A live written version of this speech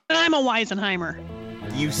I'm a Weisenheimer.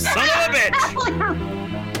 You son of a bitch!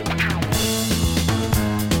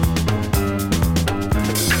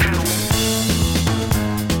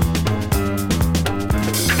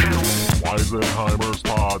 Weisenheimer's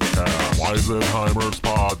Podcast. Weisenheimer's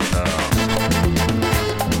Podcast.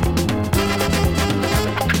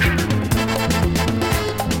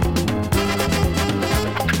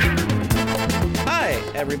 Hi,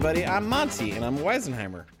 everybody. I'm Monty, and I'm a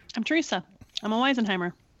Weisenheimer. I'm Teresa. I'm a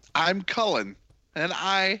Weisenheimer. I'm Cullen, and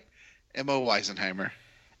I am a Weisenheimer.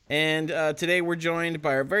 And today we're joined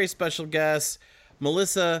by our very special guest,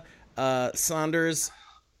 Melissa Saunders,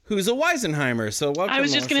 who's a Weisenheimer. So welcome, I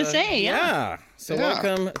was just going to Melissa. say, yeah. So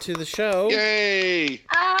welcome to the show. Yay!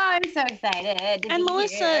 Oh, I'm so excited. And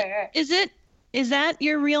Melissa, is that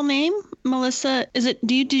your real name? Melissa,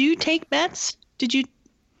 did you take bets?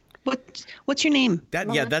 What's your name?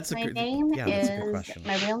 That's a good question.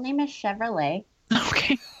 My real name is Chevrolet,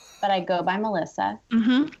 Okay. but I go by Melissa.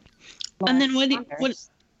 Mm-hmm. And then Saunders. what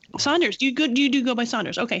Saunders? You do go by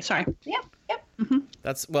Saunders. Okay, sorry. Yep. Mm-hmm.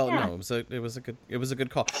 No, it was a good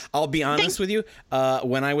call. I'll be honest with you.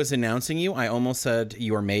 When I was announcing you, I almost said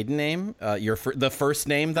your maiden name, the first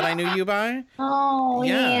name that I knew you by. Oh,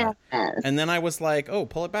 Yeah. yes. And then I was like, oh,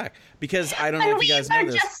 pull it back, because I don't know if you guys know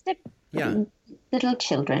this. Little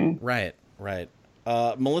children. Right.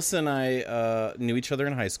 Melissa and I knew each other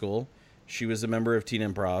in high school. She was a member of Teen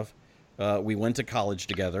Improv. We went to college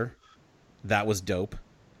together. That was dope.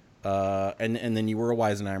 And then you were a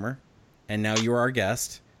Weisenheimer, and now you're our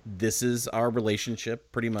guest. This is our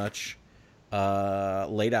relationship, pretty much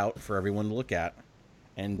laid out for everyone to look at.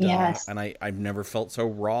 And Yes. and I've never felt so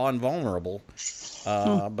raw and vulnerable.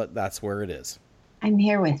 But that's where it is. I'm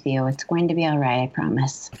here with you. It's going to be all right, I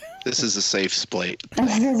promise. This is a safe slate.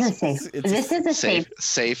 This is a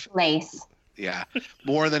safe place. Yeah,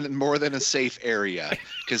 more than a safe area,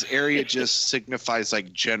 because area just signifies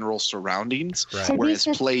like general surroundings, Right. whereas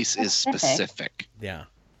So this is place is specific. Yeah.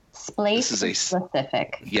 Place This is a- is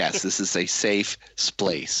specific. Yes, this is a safe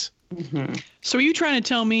place. Mm-hmm. So are you trying to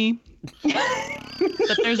tell me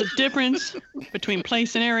that there's a difference between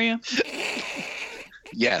place and area?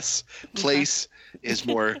 Yes, place is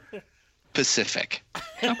more Pacific.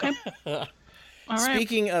 Okay. All right.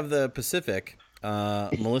 Speaking of the Pacific,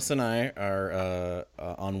 Melissa and I are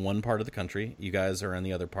on one part of the country. You guys are on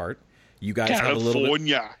the other part. You guys have a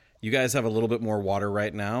little bit more water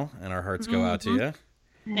right now, and our hearts go out to you.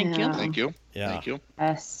 Thank you. Thank you. Yeah. Thank you.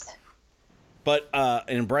 Yes. But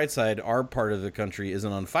in Brightside, our part of the country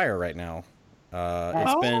isn't on fire right now.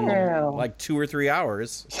 It's been true. like 2 or 3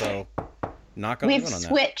 hours, so knock on We've wood on that.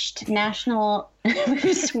 switched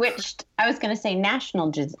I was going to say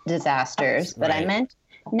national disasters, but I Right. meant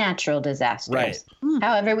natural disasters. Right.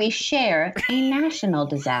 However, we share a national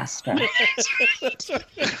disaster.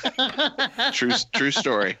 True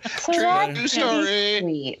story. So True that's story.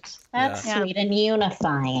 sweet. That's Yeah. sweet and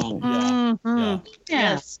unifying. Mhm. Yeah.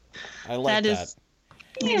 Yes. I like That is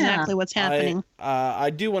exactly what's happening.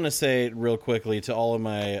 I do want to say real quickly to all of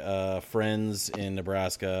my friends in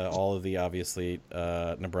Nebraska, all of the obviously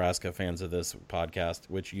Nebraska fans of this podcast,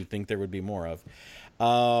 which you think there would be more of.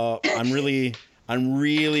 I'm really,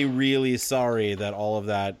 really sorry that all of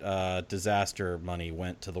that disaster money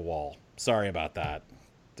went to the wall. Sorry about that.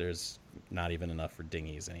 There's not even enough for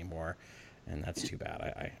dinghies anymore, and that's too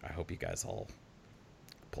bad. I hope you guys all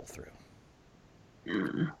pull through.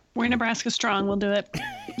 We're Nebraska strong. We'll do it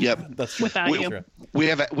Yep. That's true. without We- you. We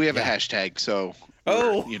have a hashtag, so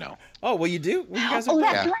Oh. you know. Oh, well, you do? Well, you guys Oh, are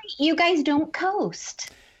that's Yeah. right. You guys don't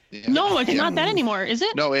coast. Yeah. No, it's Yeah. not that anymore, is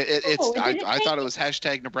it? No, it's. Oh, is it I a thought it was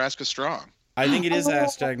hashtag Nebraska Strong. I think it is Oh.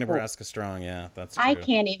 hashtag Nebraska Strong. Yeah, that's true. I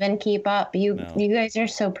can't even keep up. You guys are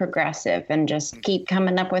so progressive and just keep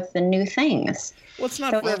coming up with the new things. Well, it's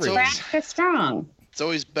not So for it's everyone. Nebraska strong. It's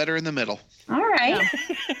always better in the middle. All right.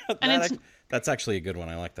 And That's actually a good one.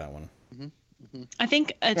 I like that one. I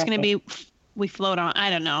think it's going to be we float on. I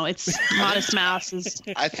don't know. It's Modest Mouse is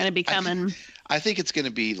I going to be coming. I think it's going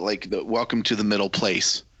to be like the welcome to the middle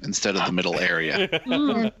place instead of the middle area.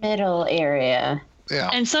 The middle area. Yeah.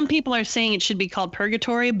 And some people are saying it should be called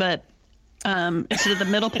Purgatory, but instead of the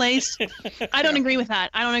middle place. I don't agree with that.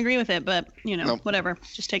 I don't agree with it, but Nope. whatever.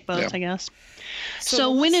 Just take both, Yeah. I guess. So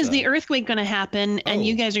So when is Melissa- the earthquake going to happen and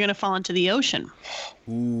you guys are going to fall into the ocean?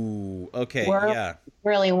 Ooh. Okay. We're Yeah.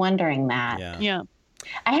 really wondering that. Yeah. Yeah.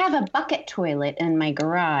 I have a bucket toilet in my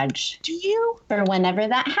garage Do you? for whenever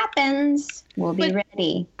that happens. We'll be But-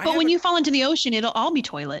 ready. But when you fall into the ocean, it'll all be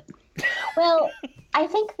toilet. Well, I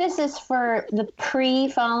think this is for the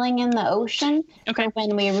pre-falling in the ocean. Okay. For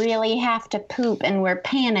when we really have to poop and we're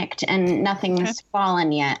panicked and nothing's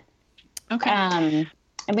fallen yet. Okay.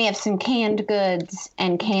 And we have some canned goods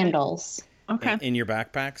and candles. Okay. In your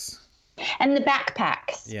backpacks? And the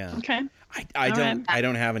backpacks. Yeah. Okay. I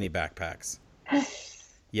don't have any backpacks.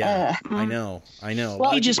 Yeah, I know.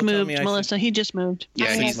 Well, He just moved, Melissa. He just moved.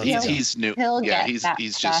 Yeah, he's new. He'll Yeah, get that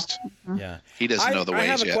he's stuff. just Yeah. he doesn't know the ways I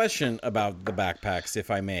have a yet. question about the backpacks, if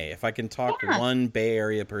I may. If I can talk one Bay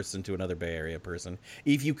Area person to another Bay Area person,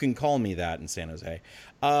 if you can call me that in San Jose.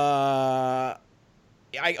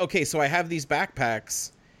 Okay, so I have these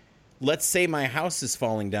backpacks. Let's say my house is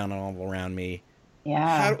falling down all around me.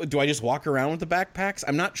 Yeah. Do I just walk around with the backpacks?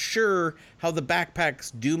 I'm not sure how the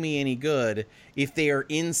backpacks do me any good if they are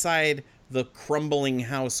inside the crumbling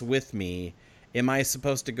house with me. Am I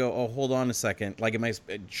supposed to go, oh, hold on a second. Like,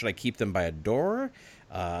 should I keep them by a door?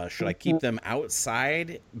 Should I keep them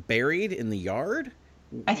outside, buried in the yard?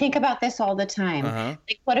 I think about this all the time. Uh-huh.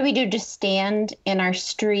 Like, what do we do? Just stand in our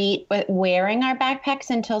street wearing our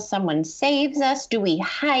backpacks until someone saves us? Do we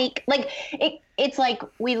hike? Like, it's like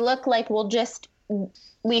we look like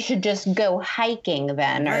we should just go hiking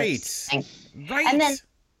then. Right. Right.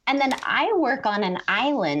 And then I work on an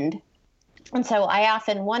island. And so I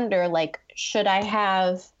often wonder, like, should I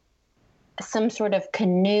have some sort of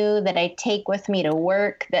canoe that I take with me to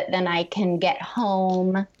work that then I can get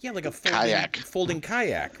home? Yeah, like a folding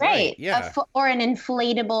kayak. Right. Yeah. Or an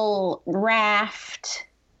inflatable raft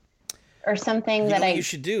or something You know what you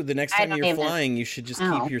should do? The next time you're flying, you should just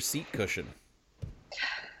know. keep your seat cushion.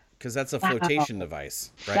 Because that's a flotation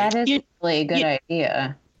device, right? That is really a good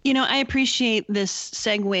idea. You know, I appreciate this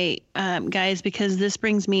segue, guys, because this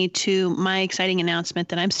brings me to my exciting announcement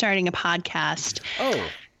that I'm starting a podcast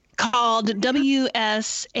called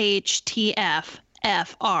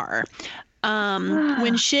WSHTF-FR.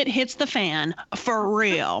 When shit hits the fan, for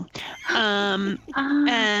real.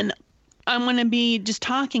 And I'm going to be just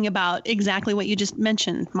talking about exactly what you just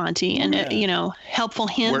mentioned, Monty, and, helpful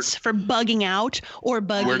hints for bugging out or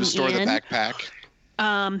bugging in. Where to store the backpack.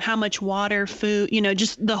 How much water, food,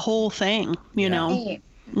 just the whole thing, know. Hey,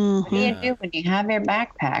 what do you do when you have your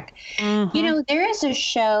backpack? Mm-hmm. There is a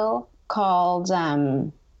show called,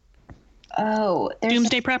 Doomsday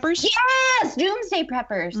Preppers? Yes, Doomsday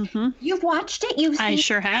Preppers. Mm-hmm. You've watched it? I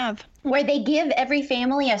sure have. Where they give every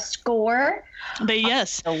family a score.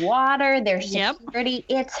 Yes. The water, their security.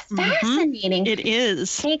 Yep. It's fascinating. It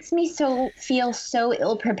is. It makes me feel so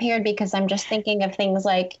ill prepared because I'm just thinking of things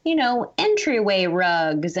like, entryway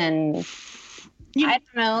rugs and I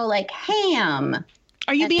don't know, like ham.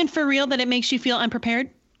 Are you being for real that it makes you feel unprepared?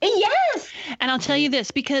 Yes. And I'll tell you this,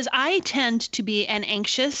 because I tend to be an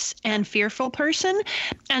anxious and fearful person.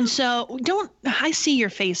 And so I see your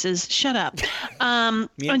faces. Shut up. Me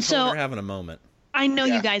and Tone are having a moment. I know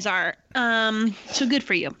you guys are. So good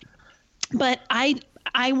for you. But I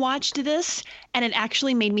watched this and it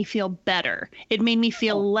actually made me feel better. It made me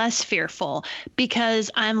feel less fearful because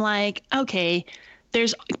I'm like, okay,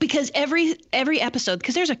 because every episode,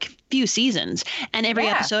 because there's a few seasons and every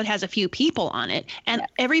episode has a few people on it, and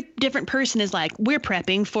every different person is like, we're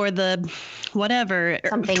prepping for the whatever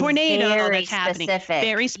tornado that's happening,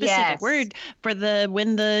 very specific word for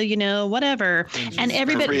when the whatever, and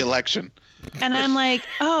everybody re-election. And I'm like,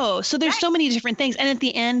 oh, so there's so many different things, and at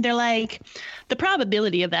the end they're like, the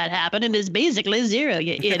probability of that happening is basically 0,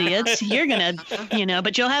 you idiots. You're gonna,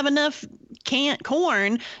 but you'll have enough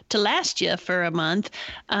corn to last you for a month.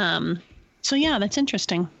 So yeah, that's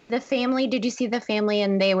interesting. Did you see the family?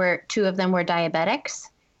 And two of them were diabetics,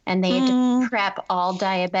 and they had to prep all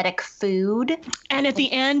diabetic food. And at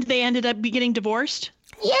the end, they ended up getting divorced.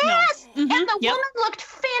 Yes, and the woman looked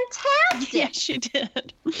fantastic. Yes, she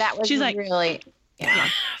did. That was really,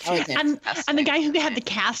 and the guy who had the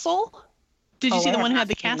castle. Did you see the one who had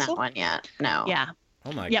the castle? That one yet? No. Yeah.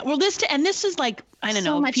 Oh my. Yeah. Well, this is like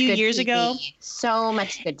a few years ago. So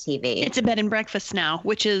much good TV. It's a bed and breakfast now,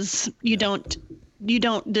 which is you don't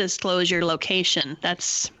disclose your location.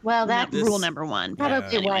 That's rule number 1.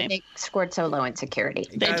 Probably why they scored so low in security.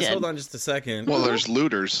 Guys, hold on just a second. Well, there's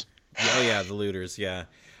looters. Oh yeah, the looters. Yeah.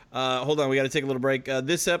 Hold on, we got to take a little break.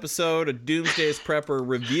 This episode of Doomsday's Prepper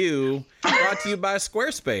Review brought to you by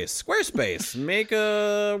Squarespace. Squarespace, make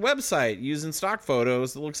a website using stock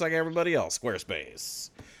photos that looks like everybody else. Squarespace.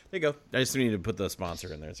 There you go. I just need to put the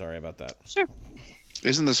sponsor in there. Sorry about that. Sure.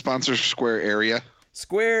 Isn't the sponsor Square Area?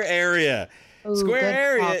 Square Area. Ooh, Square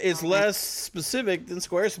Area is less specific than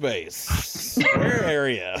Squarespace. Square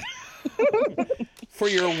Area. For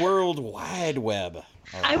your World Wide Web.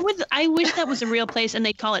 Right. I wish that was a real place and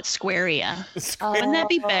they'd call it Squarea. Wouldn't that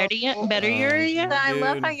be better? I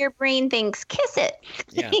love how your brain thinks kiss it.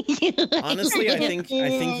 Yeah. Honestly, I think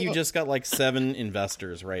you just got like 7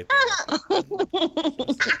 investors right there.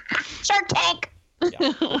 Shark Tank.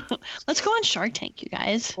 Let's go on Shark Tank, you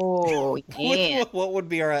guys. Oh, yeah. What would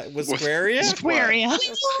be our was Squaria? Squaria.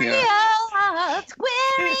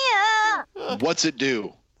 Squaria. What's it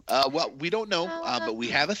do? Well, we don't know, but we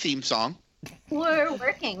have a theme song. We're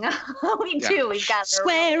working. We Yeah. do. We've got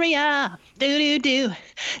Squaria. Do.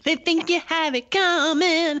 They think you have it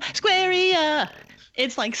coming. Squaria.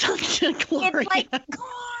 It's like such a glory. It's like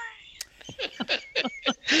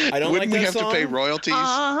I don't Wouldn't like we that have song. to pay royalties?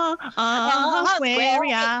 Squaria.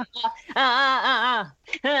 na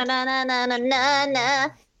na na na na na.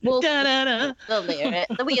 We'll Da-da-da.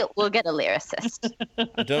 we'll get a lyricist.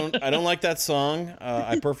 I don't like that song.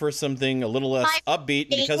 I prefer something a little less My upbeat.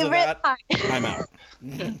 Because of Favorite that, part. I'm out.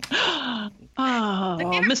 Oh, My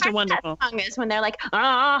favorite Mr. part Wonderful. of that song is when they're like, Squaria.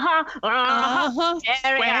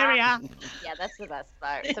 yeah, that's the best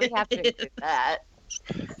part. So we have to do that.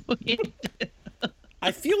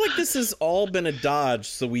 I feel like this has all been a dodge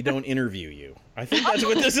so we don't interview you. I think that's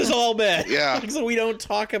what this has all been. Yeah. So we don't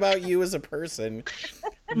talk about you as a person.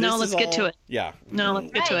 No, This let's is get all- to it. Yeah. No,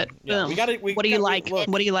 let's get to it. Yeah, Boom. we gotta- What do you like? look.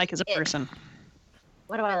 What do you like as a person?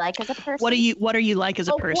 What do I like as a person? What are you like as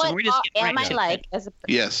a person? What We're just getting am right I to like it. as a person?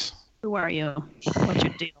 Yes. Who are you? What's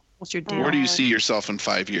your deal? What's your deal? Where do you see yourself in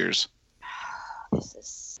 5 years? This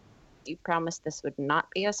is. You promised this would not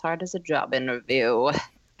be as hard as a job interview.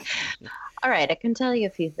 All right, I can tell you a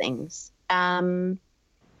few things.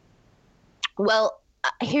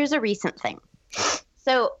 Here's a recent thing.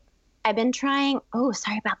 So I've been trying. Oh,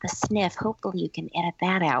 sorry about the sniff. Hopefully you can edit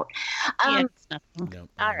that out. Yeah, it's nothing. No,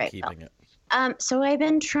 All I'm right, keeping it. So I've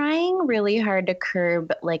been trying really hard to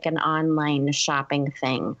curb like an online shopping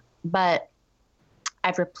thing, but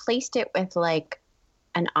I've replaced it with like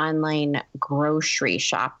an online grocery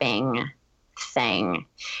shopping thing.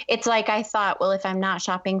 It's like I thought, well, if I'm not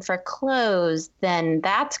shopping for clothes, then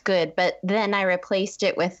that's good. But then I replaced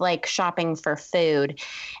it with like shopping for food.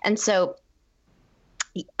 And so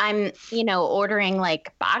I'm, ordering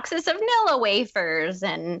like boxes of Nilla wafers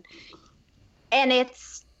and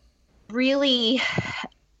it's really,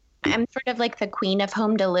 I'm sort of like the queen of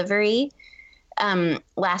home delivery.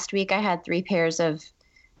 Last week I had 3 pairs of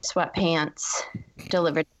sweatpants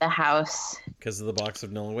delivered to the house. Because of the box of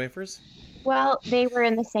Nilla wafers? Well, they were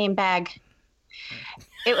in the same bag.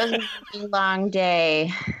 It was a really long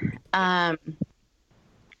day. I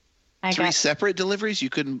 3 got separate deliveries? You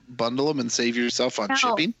couldn't bundle them and save yourself on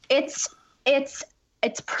shipping? It's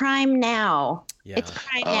Prime now. Yeah. It's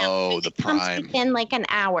Prime now. Oh, the It comes Prime. within like an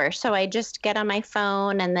hour, so I just get on my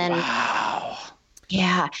phone and then Wow.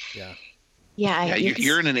 yeah. Yeah. Yeah,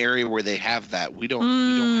 you're in an area where they have that. We don't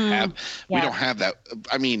have that.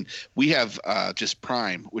 I mean, we have just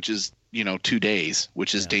Prime, which is 2 days,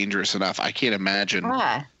 which is dangerous enough. I can't imagine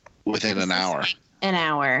within an hour. An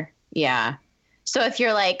hour, yeah. So if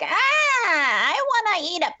you're like, I want to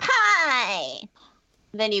eat a pie,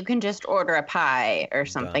 then you can just order a pie or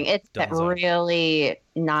something. It's Dunzo. really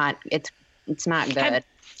not. It's not good.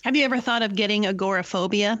 Have you ever thought of getting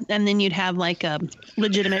agoraphobia and then you'd have like a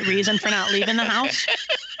legitimate reason for not leaving the house?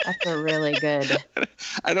 That's a really good.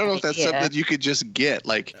 I don't know if that's idea. something you could just get.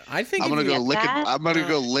 Like, I think I'm gonna if you- go lick. that? I'm gonna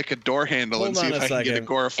go lick a door handle and Hold see on if a I can get second.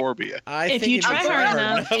 agoraphobia. I If think you try hard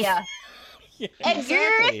enough. Yeah. Yeah,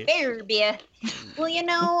 exactly. Agoraphobia.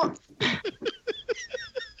 Well,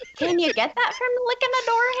 can you get that from licking a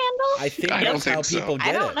door handle? I think I don't that's how think so. people I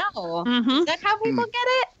get don't it. know. Mm-hmm. Is that how people get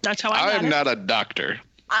it? That's how I I got am it. not a doctor.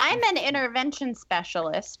 I'm an intervention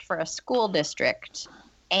specialist for a school district,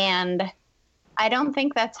 and I don't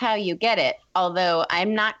think that's how you get it, although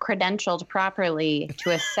I'm not credentialed properly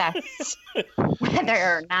to assess whether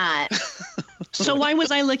or not. So why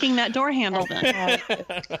was I licking that door handle then?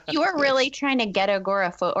 You were really trying to get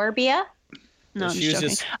agoraphobia? No, I'm She just was joking.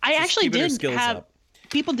 just- I just actually keeping her did skills have. up.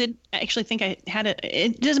 People did actually think I had it.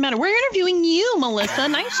 It doesn't matter. We're interviewing you, Melissa.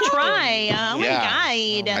 Nice try. Oh my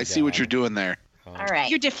Yeah. God. I see what you're doing there. All right.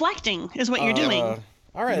 You're deflecting, is what you're doing.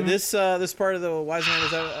 All right, this part of the Wise Man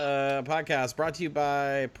Is Out podcast brought to you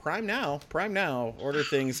by Prime Now. Prime Now. Order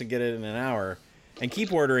things and get it in an hour, and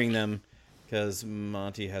keep ordering them because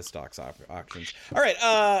Monty has stocks auctions. All right.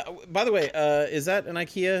 By the way, is that an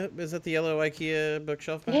IKEA? Is that the yellow IKEA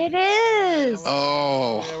bookshelf? It is. Yeah,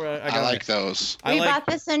 Oh, right, I got like it. those. I We like. bought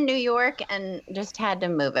this in New York and just had to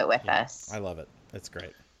move it with us. I love it. It's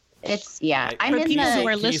great. It's I- I'm For in people who the.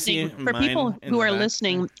 are Can you see listening, for mine people in who the are back?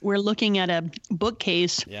 listening, we're looking at a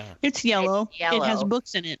bookcase. Yeah. It's yellow. It's yellow. It has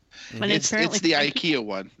books in it. And It's apparently the IKEA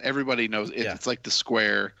one. Everybody knows it. Yeah. It's like the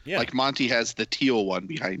square. Yeah. Like Monty has the teal one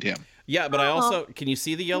behind him. Yeah, but I also can you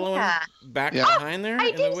see the yellow Yeah. one back Yeah. behind there? I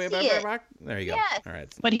in the do way see it. back. There you go. Yes. All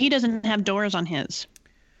right. But he doesn't have doors on his.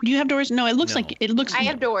 Do you have doors? No, it looks No. like it looks. I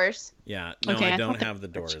have doors. Yeah, no, Okay, I I don't thought that- have the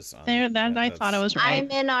doors on. There, that I That's- thought I was right. I'm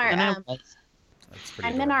in our And I was. That's pretty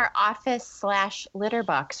I'm in our office/litter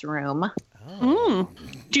box room. adorable.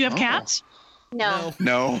 Do you have Oh. cats? No.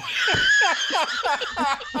 No.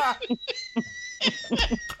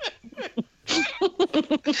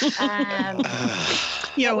 Um,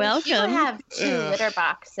 You're we welcome. do have 2 Ugh. litter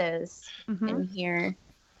boxes Mhm. in here.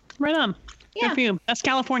 Right on. Yeah. Good for you. That's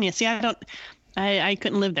California. See, I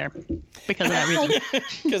couldn't live there because of that reason.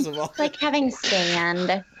 Because of all. It's like having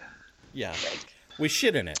sand. Yeah, we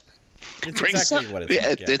shit in it. It's Drink exactly what it's Yeah,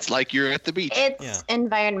 like. it's like you're at the beach. It's Yeah.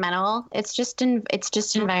 environmental. It's just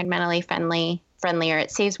environmentally friendlier.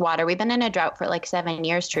 It saves water. We've been in a drought for like 7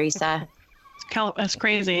 years, Teresa. That's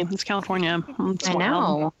crazy. It's California. It's I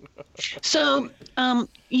wild. know. So,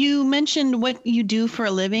 you mentioned what you do for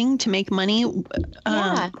a living to make money.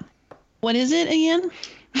 Yeah. What is it again?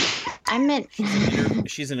 I'm in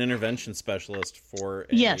She's an intervention specialist for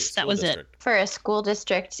a Yes, that school was it. district. for a school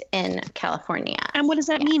district in California. And what does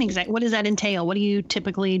that mean exactly? What does that entail? What do you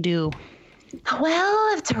typically do?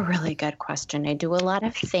 Well, it's a really good question. I do a lot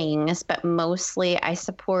of things, but mostly I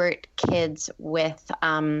support kids with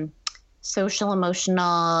social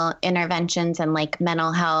emotional interventions and like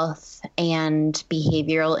mental health and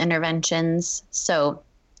behavioral interventions. So,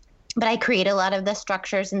 but I create a lot of the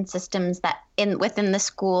structures and systems that within the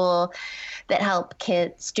school that help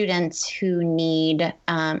students who need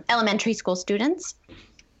elementary school students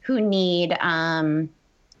who need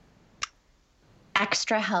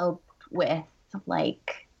extra help with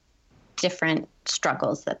like different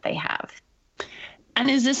struggles that they have. And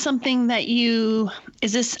is this something that you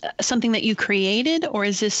created, or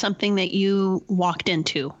is this something that you walked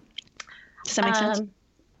into? Does that make sense?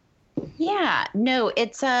 Yeah, no,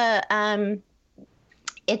 it's a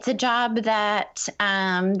job that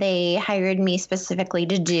they hired me specifically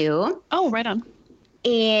to do. Oh, right on.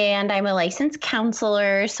 And I'm a licensed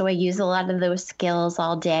counselor, so I use a lot of those skills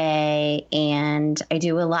all day. And I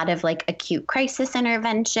do a lot of like acute crisis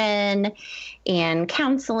intervention and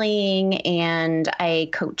counseling. And I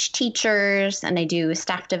coach teachers and I do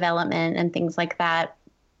staff development and things like that.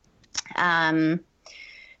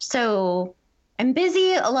 So I'm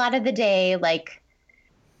busy a lot of the day, like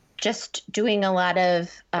just doing a lot of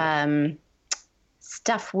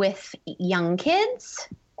stuff with young kids.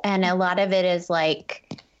 And a lot of it is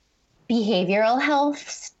like behavioral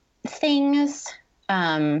health things.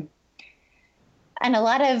 And a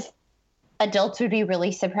lot of adults would be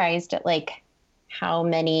really surprised at like how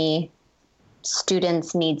many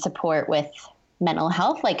students need support with mental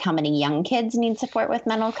health, like how many young kids need support with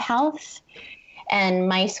mental health. And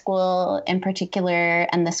my school in particular,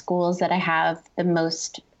 and the schools that I have the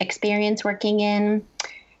most experience working in,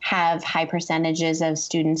 have high percentages of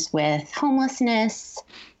students with homelessness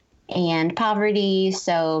and poverty.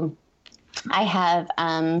 So I have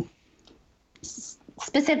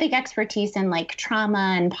specific expertise in like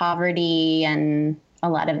trauma and poverty and a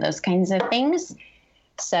lot of those kinds of things.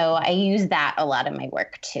 So I use that a lot in my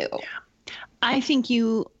work too. I think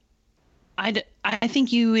you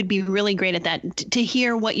would be really great at that. To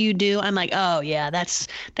hear what you do, I'm like, oh yeah, that's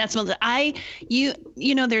you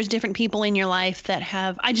know, there's different people in your life that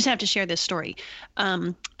have. I just have to share this story,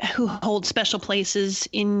 who hold special places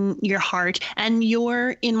in your heart, and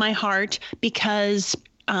you're in my heart because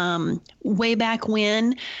way back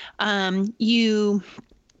when, you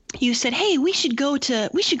said, hey, we should go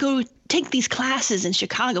take these classes in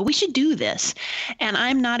Chicago. We should do this. And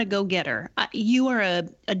I'm not a go-getter. You are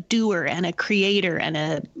a doer and a creator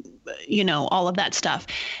and all of that stuff.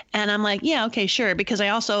 And I'm like, yeah, okay, sure. Because I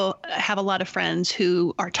also have a lot of friends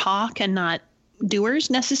who are talk and not doers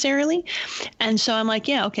necessarily. And so I'm like,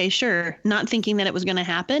 yeah, okay, sure. Not thinking that it was going to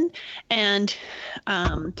happen.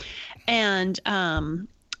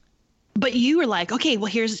 But you were like, okay,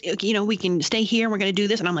 well, here's, we can stay here. We're going to do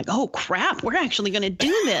this. And I'm like, oh, crap, we're actually going to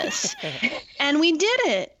do this. And we did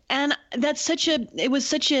it. And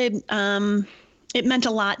it meant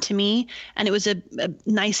a lot to me. And it was a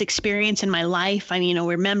nice experience in my life. I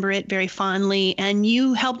remember it very fondly. And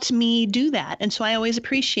you helped me do that. And so I always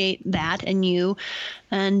appreciate that and you.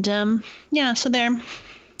 And so there.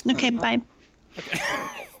 Okay, bye.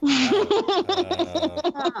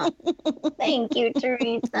 Thank you,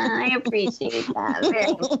 Teresa. I appreciate that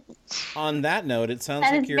very much. On that note, it sounds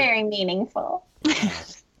That like is you're very meaningful.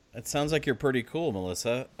 It sounds like you're pretty cool,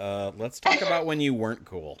 Melissa. Let's talk about when you weren't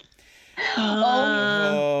cool.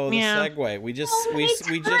 The yeah. segue. We just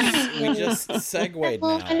segued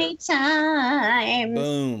now. Many times.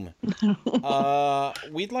 Boom.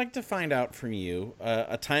 We'd like to find out from you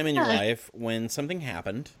a time in your life when something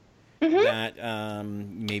happened that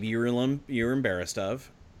maybe you're embarrassed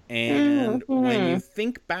of, and when you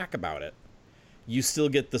think back about it, you still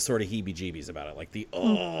get the sort of heebie-jeebies about it, like the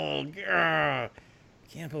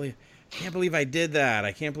can't believe I did that.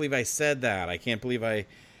 I can't believe I said that. I can't believe I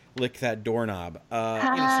licked that doorknob.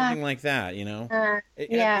 Something like that.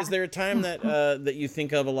 Is there a time that that you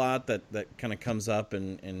think of a lot that kind of comes up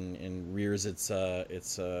and rears its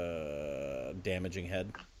damaging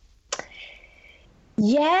head?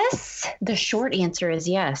 Yes, the short answer is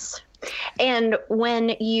yes. And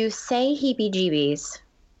when you say heebie-jeebies,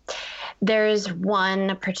 there's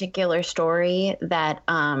one particular story that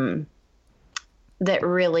that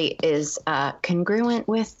really is congruent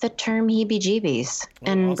with the term heebie-jeebies,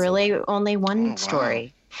 and awesome. Really only one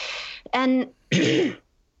story. And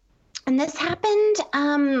and this happened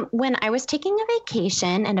when I was taking a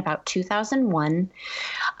vacation in about 2001.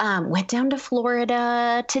 Went down to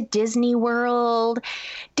Florida to Disney World.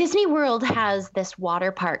 Disney World has this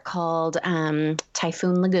water park called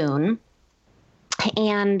Typhoon Lagoon.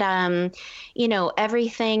 And,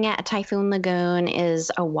 everything at Typhoon Lagoon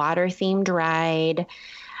is a water-themed ride.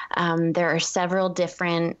 There are several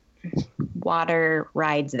different water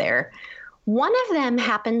rides there. One of them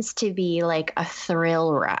happens to be like a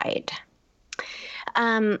thrill ride.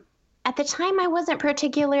 At the time, I wasn't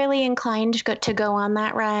particularly inclined to go on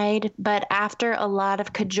that ride, but after a lot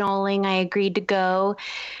of cajoling, I agreed to go.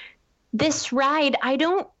 This ride, I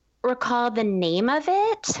don't recall the name of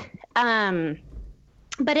it,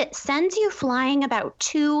 but it sends you flying about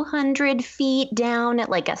 200 feet down at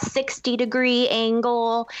like a 60-degree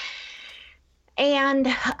angle. And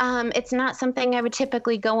it's not something I would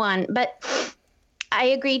typically go on, but I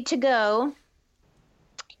agreed to go.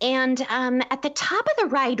 And at the top of the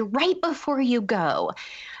ride, right before you go,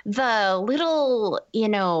 the little,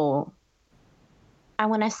 I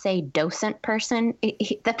want to say docent person.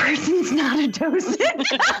 The person's not a docent.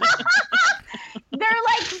 They're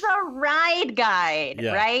like the ride guide,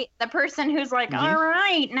 right? The person who's like, all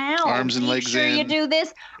right, now arms and legs sure in. You do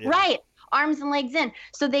this. Yeah. Right. Arms and legs in.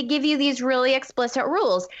 So they give you these really explicit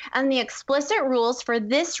rules. And the explicit rules for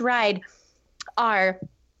this ride are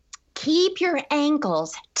keep your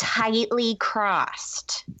ankles tightly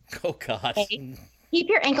crossed. Oh, gosh. Okay? Keep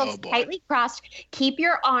your ankles tightly crossed. Keep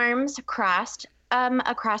your arms crossed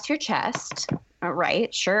across your chest. All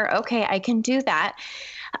right, sure. Okay, I can do that.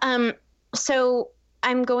 So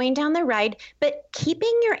I'm going down the ride, but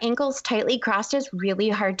keeping your ankles tightly crossed is really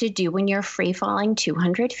hard to do when you're free falling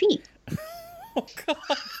 200 feet. Oh,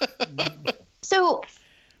 God. So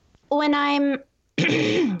when I'm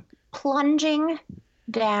plunging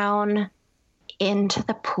down into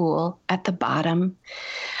the pool at the bottom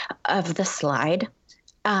of the slide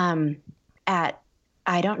at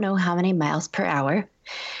I don't know how many miles per hour,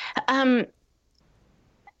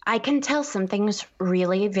 I can tell something's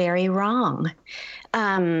really very wrong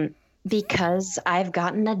because I've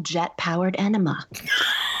gotten a jet-powered enema.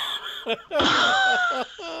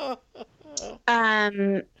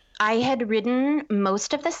 I had ridden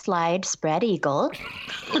most of the slide spread eagle.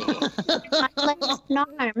 My legs and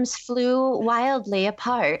arms flew wildly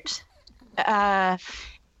apart.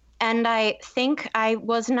 And I think I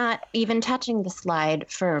was not even touching the slide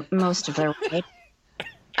for most of the ride.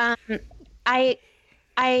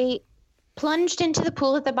 I plunged into the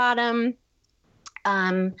pool at the bottom.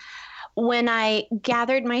 When I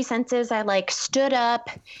gathered my senses, I stood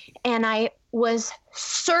up and I was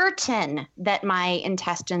certain that my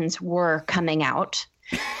intestines were coming out.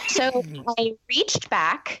 So I reached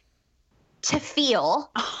back to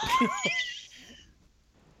feel.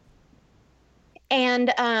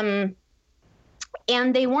 And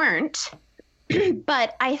they weren't.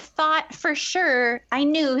 But I thought for sure, I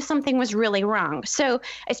knew something was really wrong. So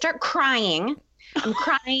I start crying. I'm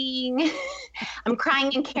crying. I'm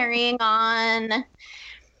crying and carrying on.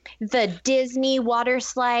 The Disney water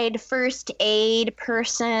slide first aid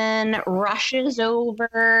person rushes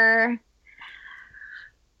over.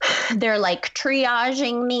 They're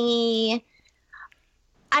triaging me.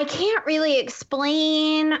 I can't really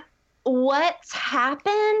explain what's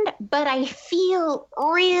happened, but I feel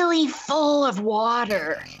really full of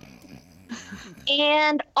water.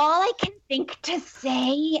 And all I can think to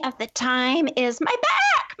say at the time is, my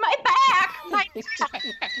back, my back, my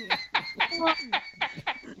back.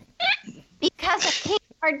 Because I can't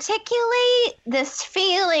articulate this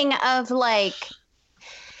feeling of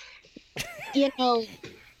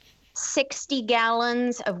 60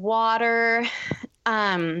 gallons of water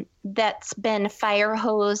that's been fire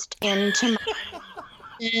hosed into my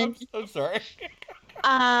I'm so sorry.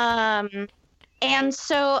 And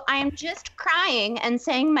so I'm just crying and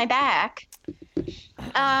saying my back.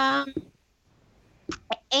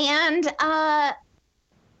 And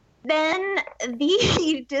then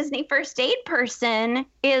the Disney first aid person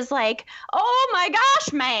is like, oh my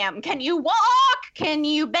gosh, ma'am, can you walk? Can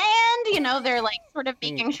you bend? You know, they're like sort of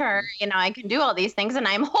making sure, you know, I can do all these things. And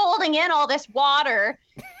I'm holding in all this water.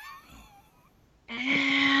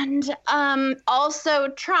 And also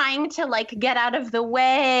trying to like get out of the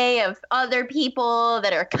way of other people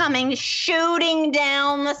that are coming shooting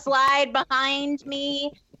down the slide behind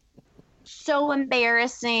me. So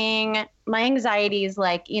embarrassing. My anxiety is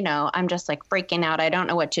like, you know, I'm just like freaking out. I don't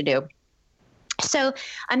know what to do. So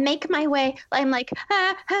I make my way. I'm like,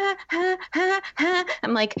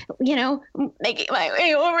 I'm like, you know, making my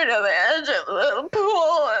way over to the edge of the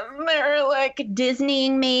pool. And they're like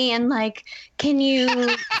Disneying me and like, do you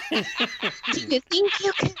think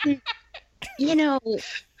you can, you know,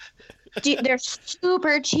 they're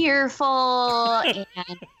super cheerful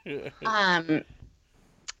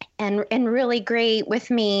and really great with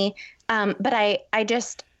me. But I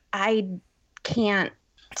can't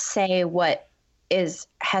say what has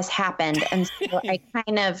happened. And so I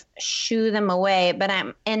kind of shoo them away, but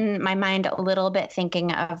I'm in my mind a little bit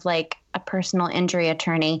thinking of like a personal injury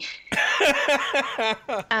attorney.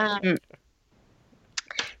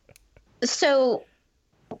 So,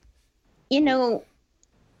 you know,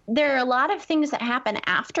 there are a lot of things that happen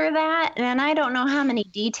after that, and I don't know how many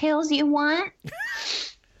details you want.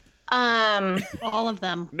 All of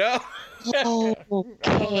them. No.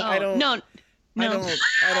 Okay. I don't. No.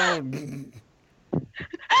 I don't.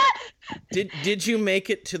 Did you make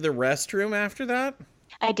it to the restroom after that?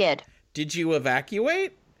 I did. Did you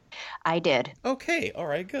evacuate? I did. Okay. All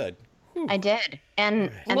right. Good. Whew. I did.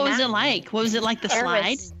 And what was it like? What was it like, the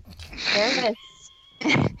slide? There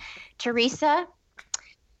was Teresa.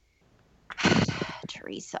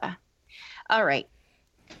 All right.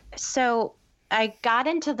 So I got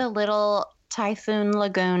into the little Typhoon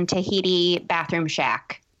Lagoon Tahiti bathroom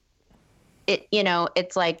shack.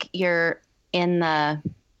 It's like you're in the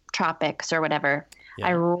tropics or whatever. Yeah.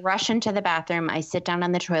 I rush into the bathroom. I sit down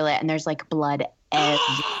on the toilet and there's like blood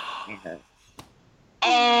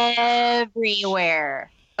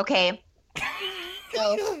everywhere. Okay.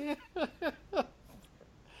 So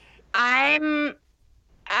I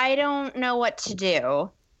don't know what to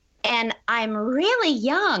do. And I'm really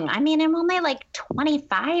young. I mean, I'm only like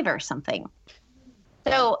 25 or something.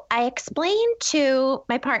 So I explained to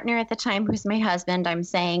my partner at the time, who's my husband, I'm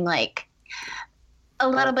saying like a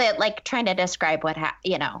little bit like trying to describe what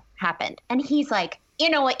happened. And he's like, you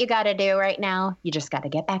know what you got to do right now? You just got to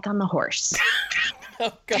get back on the horse.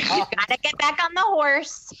 Oh, God. You got to get back on the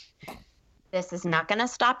horse. This is not going to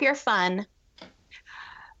stop your fun.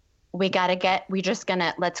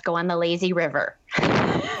 Let's go on the lazy river.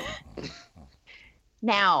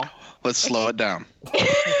 Now. Let's slow it down.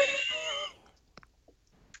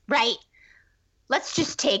 Right. Let's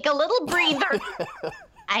just take a little breather.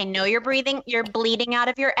 I know you're bleeding out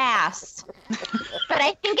of your ass. But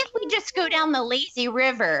I think if we just go down the lazy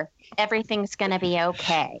river, everything's going to be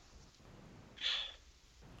okay.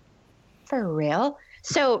 For real?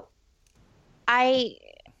 So I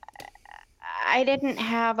didn't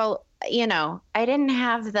have the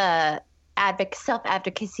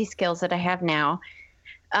self-advocacy skills that I have now.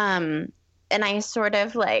 And I sort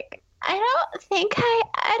of like, I don't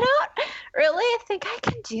really think I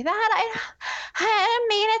can do that. I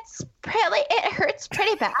mean, it hurts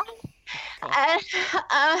pretty bad.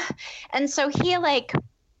 And so he like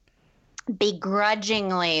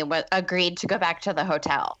begrudgingly agreed to go back to the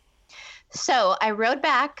hotel. So I rode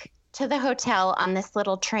back to the hotel on this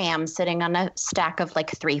little tram sitting on a stack of like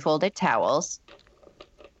 3 folded towels.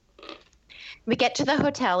 We get to the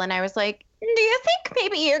hotel and I was like, do you think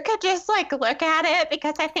maybe you could just like look at it?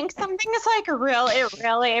 Because I think something is like really,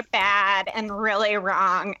 really bad and really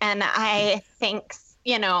wrong. And I think,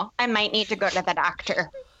 I might need to go to the doctor.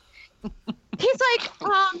 He's like,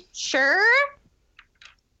 sure.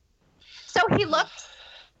 So he looks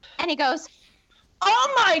and he goes,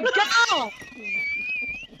 oh my God.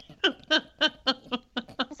 I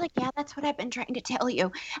was like, yeah, that's what I've been trying to tell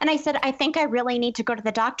you. And I said, I think I really need to go to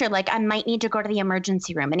the doctor. Like, I might need to go to the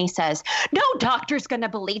emergency room. And he says, no doctor's going to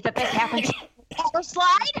believe that this happened to the slide.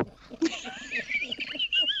 I'm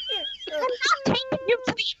not taking you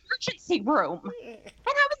to the emergency room. And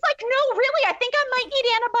I was like, no, really, I think I might need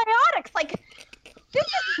antibiotics. Like, this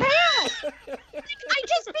is bad. Like, I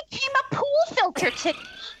just became a pool filter today.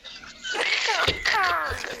 Like,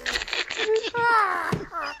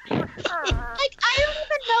 I don't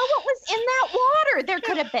even know what was in that water. There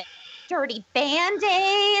could have been dirty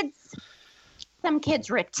Band-Aids, some kid's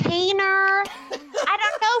retainer. I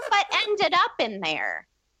don't know what ended up in there.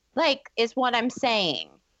 Like, is what I'm saying.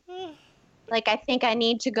 Like, I think I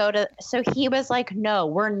need to go to. So he was like, no,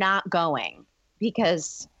 we're not going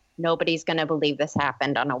because nobody's going to believe this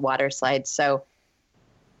happened on a water slide. So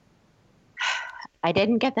I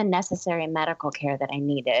didn't get the necessary medical care that I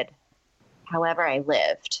needed. However, I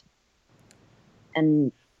lived.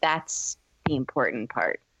 And that's the important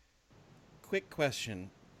part. Quick question.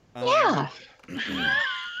 Yeah.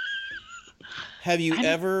 Have you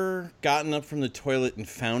ever gotten up from the toilet and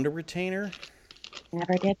found a retainer?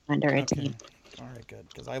 Never did find a retainer. All right, good.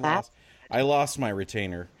 Because I lost my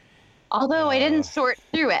retainer. Although I didn't sort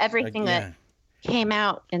through everything that came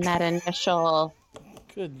out in that initial,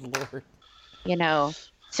 good Lord,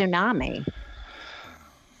 tsunami.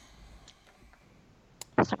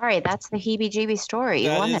 Sorry, that's the heebie-jeebie story.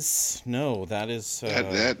 That is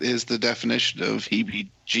that is the definition of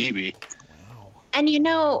heebie-jeebie. Wow. And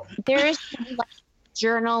there is like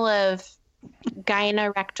Journal of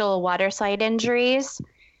Gynorectal Waterslide Injuries,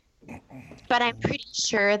 but I'm pretty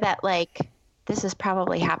sure that like this has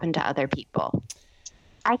probably happened to other people.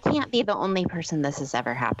 I can't be the only person this has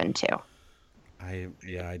ever happened to. I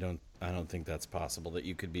don't think that's possible that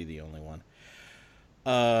you could be the only one.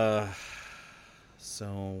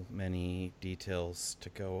 So many details to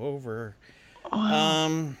go over.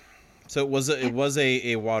 So it was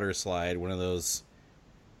a water slide, one of those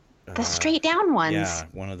the straight down ones. Yeah,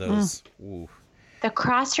 one of those. Ooh. The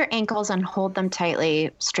cross your ankles and hold them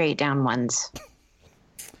tightly, straight down ones.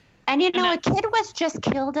 And a kid was just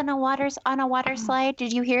killed on a water slide.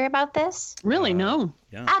 Did you hear about this? Really? No.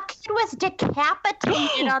 Yeah. A kid was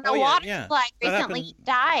decapitated on a water slide recently. He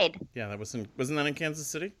died. Yeah, wasn't that in Kansas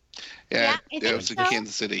City? Yeah, it was in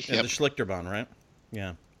Kansas City. Yeah, the Schlichterbahn, right?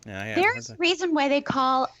 Yeah. Yeah. There's a reason why they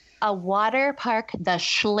call a water park the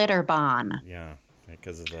Schlitterbahn. Yeah,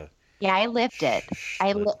 because of the. Yeah, I lived it.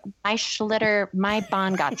 My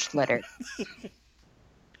bond got schlittered.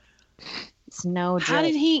 It's no joke. How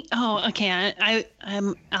did he? Oh, okay.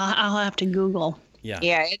 I'll have to Google. Yeah.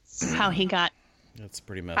 Yeah, it's how he got. That's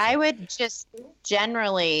pretty messy. I would just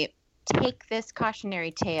generally take this cautionary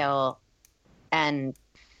tale and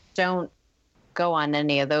don't go on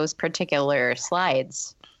any of those particular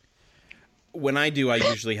slides. When I do, I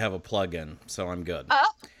usually have a plug-in, so I'm good. Oh.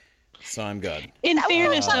 So I'm good. In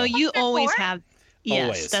fairness, though, you always have. Yes,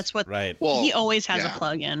 always. That's what. Right. Well, he always has a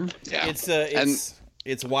plug-in. Yeah.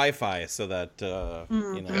 It's Wi-Fi, so that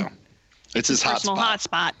Yeah. It's his personal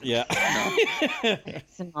hotspot. Yeah.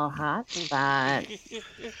 Personal hotspot.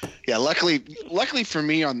 Yeah. Luckily for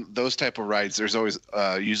me, on those type of rides, there's always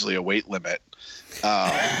usually a weight limit.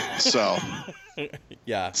 So.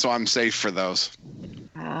 Yeah. So I'm safe for those.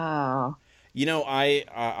 Oh.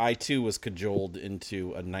 I too was cajoled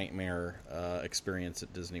into a nightmare experience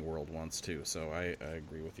at Disney World once too. So I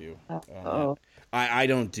agree with you. Oh. I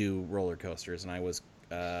don't do roller coasters, and I was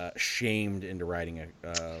shamed into riding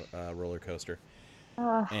a roller coaster,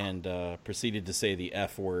 and proceeded to say the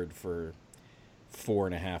F word for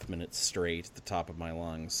 4.5 minutes straight at the top of my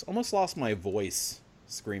lungs. Almost lost my voice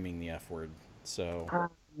screaming the F word. So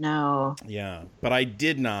no. Yeah, but I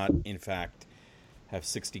did not, in fact, have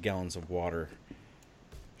 60 gallons of water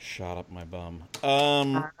shot up my bum.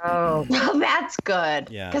 Well, that's good.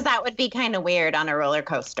 Yeah, because that would be kind of weird on a roller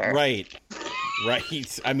coaster. Right.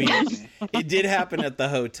 I mean, it did happen at the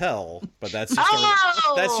hotel, but that's just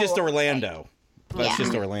Orlando. That's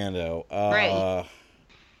just Orlando. Right.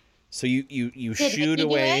 So you shoot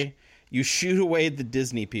away. You shoot away the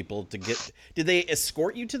Disney people to get. Did they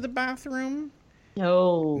escort you to the bathroom?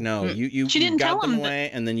 No. You she didn't got tell them him away,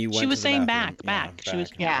 and then you went. She was to the saying bathroom. back. She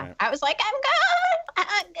was. Yeah. Right. I was like, I'm good.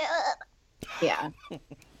 Yeah.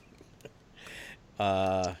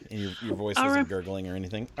 And your voice wasn't gurgling or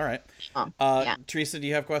anything. All right. Yeah. Teresa, do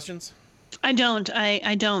you have questions? I don't.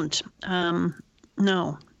 I don't.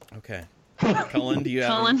 No. Okay. Cullen, do you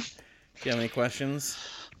have any questions?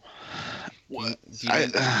 What?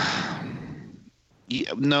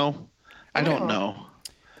 No, I don't know.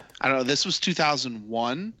 I don't know. This was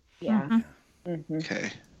 2001. Yeah. Mm-hmm.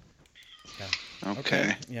 Okay. Yeah.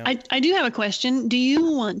 Okay. Yeah. I do have a question. Do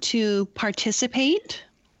you want to participate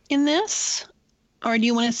in this, or do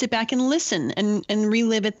you want to sit back and listen and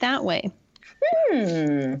relive it that way?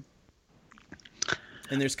 And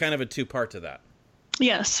there's kind of a two-part to that.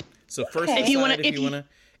 Yes. So first, if you want to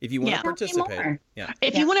participate,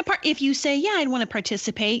 if you say, yeah, I'd want to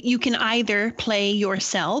participate, you can either play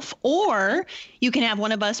yourself, or you can have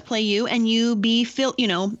one of us play you, and you be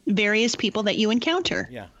various people that you encounter.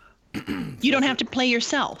 Yeah. You don't have to play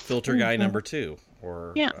yourself. Filter guy number 2,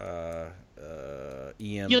 or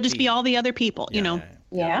EMT. You'll just be all the other people,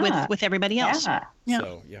 Yeah. with everybody else. Yeah.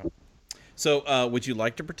 So, yeah. So, would you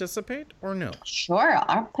like to participate or no? Sure,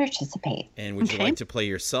 I'll participate. And would you Okay. like to play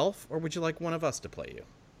yourself, or would you like one of us to play you?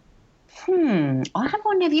 I'll have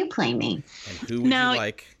one of you play me. And who would Now- you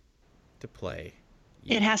like to play?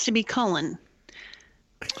 It has to be Cullen.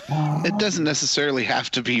 It doesn't necessarily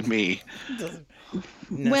have to be me.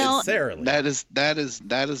 Well, Necessarily. That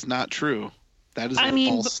is not true. That is a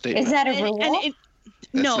false statement. Is that a rule?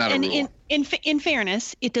 No, not a and rule. in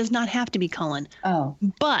fairness, it does not have to be Cullen. Oh.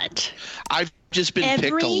 But I've just been picked a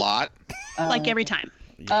every- lot. like every time.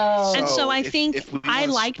 Oh. And so I think if we I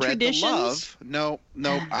wanna like spread the traditions. love- no.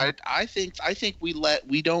 I think we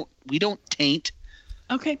don't taint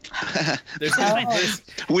Okay. There's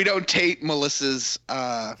we don't taint Melissa's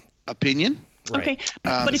opinion. right. Okay.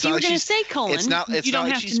 But if It's you not were like going to she's- say Cullen, it's not you don't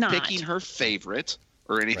like have she's to not. picking her favorite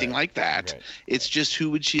or anything Right. like that. Right. It's just who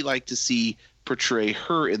would she like to see portray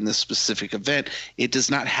her in this specific event. It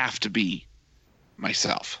does not have to be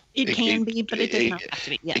myself. It can be, but it does not have to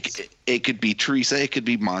be. Yes. It could be Teresa. It could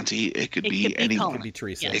be Monty. It could be Cullen. anyone. It could be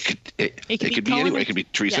Teresa. Yes. It could could be be anyone. Cullen. It could be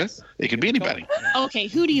Teresa. Yes. It could be anybody. Okay.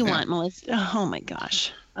 Who do you want, Melissa? Oh my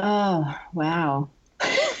gosh. Oh, wow.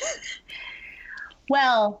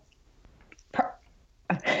 Well,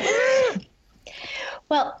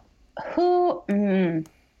 well, who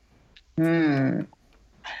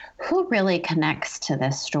really connects to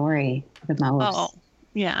this story the most? Oh,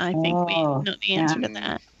 yeah. I think we know the answer to yeah.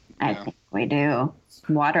 that. I think we do.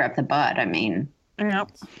 Water up the butt. I mean, Yeah.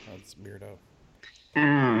 That's weirdo.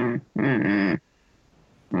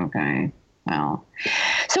 Okay. Well,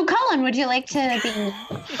 so Colin, would you like to be?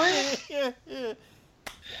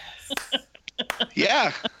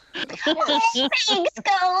 Yeah, Thanks,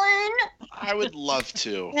 Colin. I would love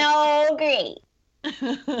to. No, great.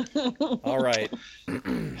 All right.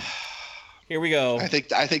 Here we go. I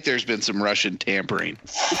think there's been some Russian tampering.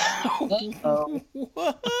 Oh.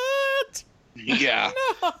 What? Yeah.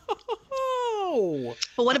 No.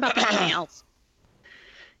 But what about the emails?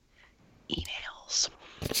 Emails.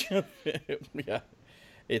 Yeah.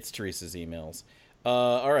 It's Teresa's emails.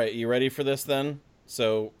 All right. You ready for this then?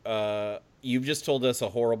 So, you've just told us a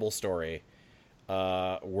horrible story.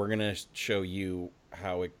 We're going to show you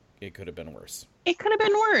how it could have been worse. It could have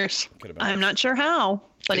been worse. Could have been I'm worse. not sure how,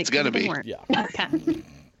 but It's it could have gonna been be. worse. Yeah. Okay.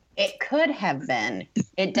 It could have been.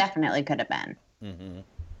 It definitely could have been. Mm-hmm.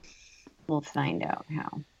 We'll find out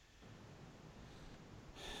how.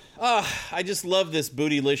 I just love this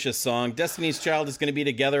bootylicious song. Destiny's Child is going to be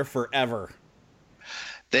together forever.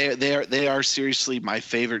 They are seriously my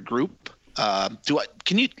favorite group.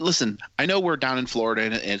 Can you listen? I know we're down in Florida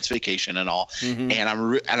and it's vacation and all, Mm-hmm.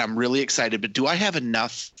 and I'm really excited. But do I have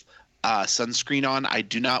enough sunscreen on? I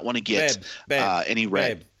do not want to get any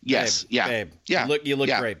red. Babe, Yes, babe, yeah, babe. yeah. You look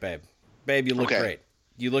yeah. great, babe. Babe, you look Okay. great.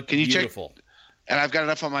 You look Can you check- beautiful. And I've got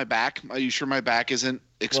enough on my back. Are you sure my back isn't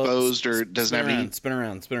exposed or doesn't have any? Spin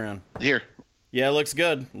around. Here. Yeah, it looks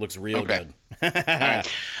good. Looks real Okay. good.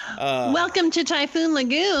 Welcome to Typhoon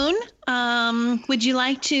Lagoon. Would you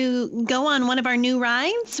like to go on one of our new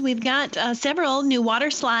rides? We've got several new water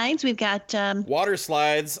slides. We've got Water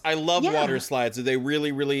slides. I love Yeah. water slides. Are they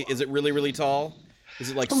really, is it really tall? Is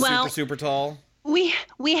it like Well, super tall? we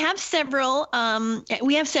have several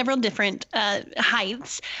different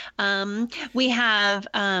heights. We have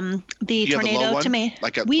the You have a low tornado one, tomato.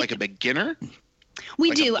 like a beginner. We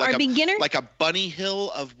Like do. Our beginner. like a bunny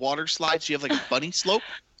hill of water slides. You have like a bunny slope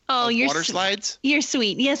Oh, of you're water slides. You're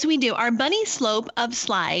sweet. Yes, we do. Our bunny slope of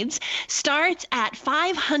slides starts at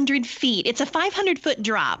 500 feet. It's a 500-foot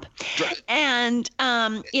drop, and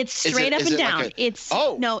it's straight up and down. Like It's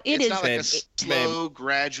not is. like a slow,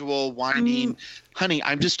 gradual, winding. Honey,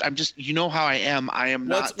 I'm just. You know how I am. I am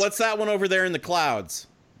not. What's that one over there in the clouds?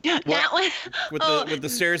 That one. With the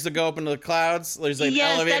stairs that go up into the clouds? There's like an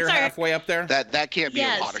Yes, elevator that's our- halfway up there? That can't be a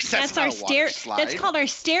Yes, water. that's not our a water stair. slide. That's called our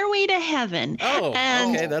stairway to heaven. Oh,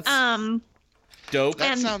 and, okay, that's dope.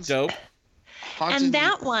 That and- sounds dope. haunted. And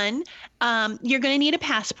that one, you're going to need a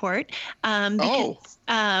passport. Because,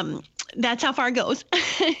 that's how far it goes.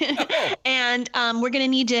 And we're going to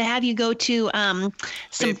need to have you go to a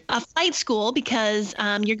flight school because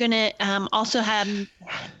you're going to also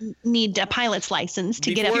need a pilot's license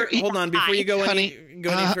to get up. Hold on, before you go any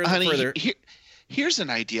further. Here's an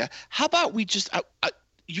idea. How about we just?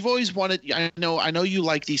 You've always wanted. I know you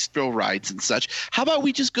like these thrill rides and such. How about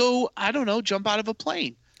we just go? I don't know. Jump out of a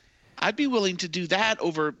plane. I'd be willing to do that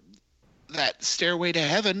over that stairway to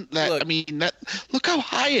heaven. Look how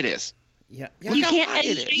high it is. Yeah. You how can't. high it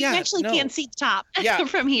is. You Yeah, actually no. can't see the top Yeah.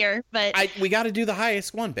 from here, but We got to do the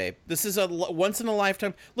highest one, babe. This is a once in a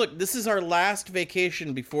lifetime. Look, this is our last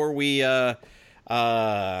vacation before we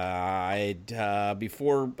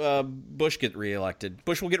before Bush get reelected.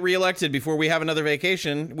 Bush will get reelected before we have another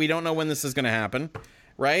vacation. We don't know when this is going to happen,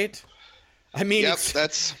 right? I mean, Yep,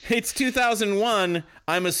 it's 2001.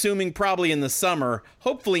 I'm assuming probably in the summer.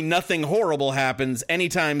 Hopefully nothing horrible happens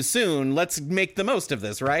anytime soon. Let's make the most of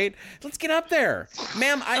this, right? Let's get up there.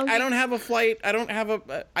 Ma'am, I don't have a flight.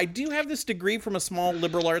 I do have this degree from a small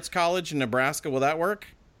liberal arts college in Nebraska. Will that work?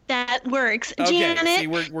 that works. Okay, Janet, see,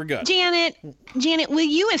 we're good. Janet, will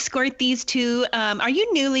you escort these two? Are you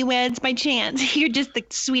newlyweds by chance? You're just the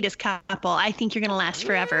sweetest couple. I think you're going to last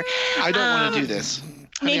forever. I don't want to do this.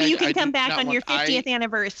 Maybe you can come back on your 50th I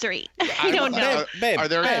anniversary. I don't know. Babe, Are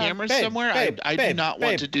there babe, cameras babe, somewhere? babe, I do babe, not babe,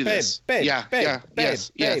 want to do babe, this. babe, Yeah, babe, yeah, babe, yes,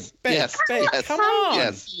 babe, yes, babe, yes, babe, yes. come on.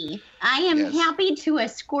 Yes. I am Yes. happy to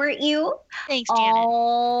escort you Thanks, Janet.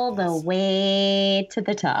 all the way to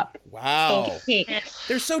the top. Wow. Okay.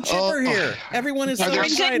 They're so chipper here. Everyone is Are so there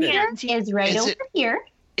excited. hands? Is right Is over it- here.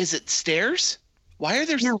 Is it stairs? Why are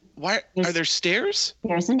there? No. Why There's- are there stairs?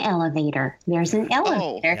 There's an elevator. There's an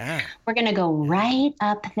elevator. Yeah. We're going to go right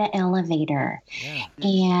up the elevator. Yeah.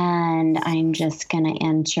 And I'm just going to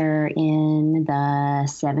enter in the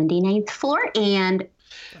 79th floor. And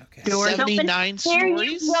Okay. doors open. 79 There you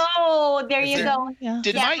stories. go. There Is you there- go. Yeah.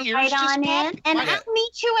 Did my Step ears right just on pop? in. And My- I'll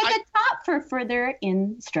meet you at the top for further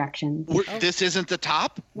instructions. This isn't the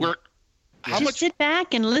top. We're how Just much? sit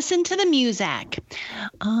back and listen to the music.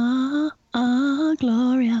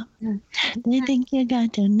 Gloria. They think you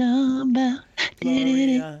got the number.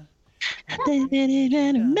 Gloria,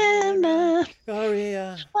 Remember.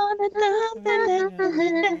 Gloria.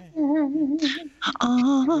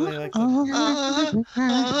 Really like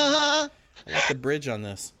I like the bridge on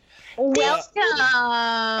this. Welcome.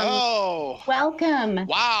 Oh, Welcome.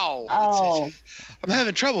 wow. Oh, I'm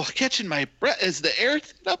having trouble catching my breath. Is the air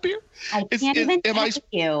thin up here? I Is- can't is- even am I tell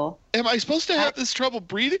you. Am I supposed to have this trouble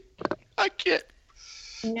breathing? I can't.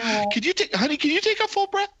 No. Could you take, honey? Can you take a full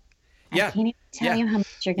breath? Yeah. I can't even tell Yeah. you how much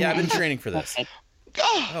you're going Yeah, to I've been training for this.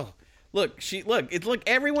 Oh, Oh, look,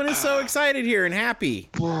 everyone is so excited here and happy.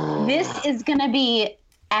 This is going to be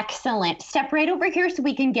excellent. Step right over here so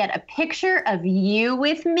we can get a picture of you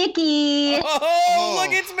with Mickey. Oh,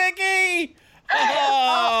 look, it's Mickey!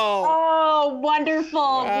 Oh, Oh, wonderful.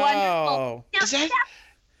 Wonderful. wow. Now, is that?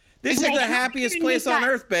 This is Okay, the come happiest here, place on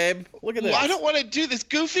Nika. earth, babe. Look at this. I don't want to do this,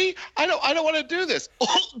 Goofy. I don't want to do this.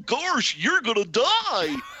 Oh gosh, you're gonna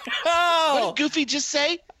die. What Oh, did Goofy just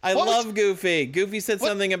say? I What was- love Goofy. Goofy said What?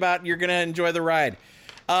 something about you're gonna enjoy the ride.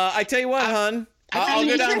 I tell you what, hon. I'll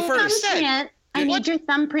go need down your first. thumbprint. I What? need your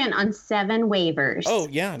thumbprint on 7 waivers. Oh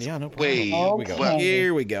yeah, no problem. Wait, Here we go. okay.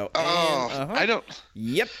 Here we go. Oh, And, I don't.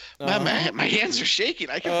 Yep. My, Uh-huh. my hands are shaking.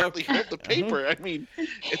 I can hardly hold the paper. I mean,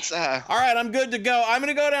 it's All right, I'm good to go. I'm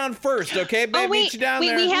gonna go down first, okay, babe? Oh Meet wait, you down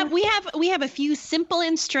wait. there. We have a few simple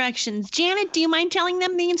instructions. Janet, do you mind telling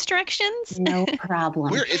them the instructions? No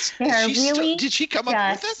problem. where it's. They're Is she still- really did she come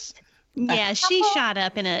up with this? Yeah, she shot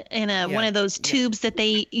up in a one of those tubes that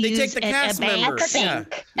they They use take the at cast a bank. members. At the Yeah,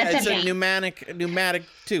 bank. yeah At it's the a bank. pneumatic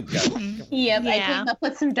tube. Yep, I Yeah. came up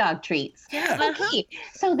with some dog treats. Yeah. Okay,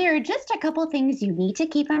 so there are just a couple things you need to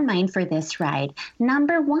keep in mind for this ride.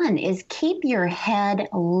 Number 1 is keep your head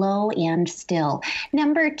low and still.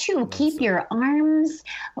 Number 2, keep your arms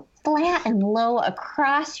flat and low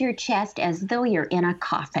across your chest as though you're in a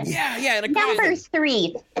coffin. Yeah, and a Number coffin.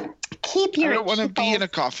 3, keep I your don't want to be in a ankles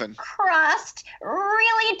coffin. crossed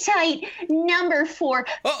really tight. Number 4,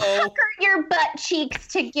 Uh-oh. pucker your butt cheeks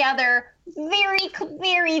together. Very,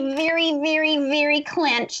 very, very, very, very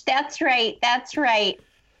clenched. That's right. That's right.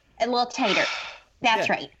 A little tighter. That's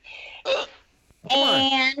Yeah. right. Come on.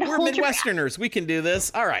 And We're hold your breath. Midwesterners. We can do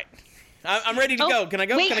this. All right. I'm ready to go. Can I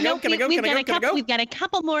go? Wait, Can I no, go? Can I go? we've Can I got go? a Can I couple. go? We've got a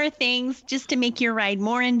couple more things just to make your ride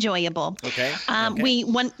more enjoyable. Okay. Okay. We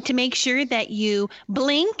want to make sure that you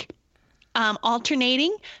blink,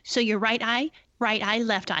 alternating. So your right eye,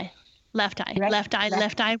 left eye, left eye, Right, left eye,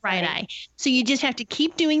 left eye, right right. eye. So you just have to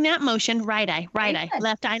keep doing that motion. Right eye, Very eye, good.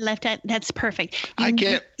 left eye, left eye. That's perfect. You, I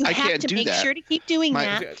can't You do have to make that. sure to keep doing My-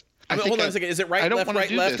 that. I think Hold on I- a second. Is it I right, don't left, wanna right,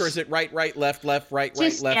 do left, or this. is it right, left, left, right,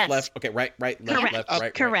 Just- left, yes. left? Okay, right, left, Correct. left,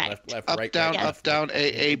 right, Correct. left, Up, right, down, right, up, left, down,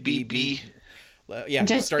 A, B, B. Yeah.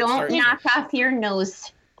 Just start, don't start. knock off your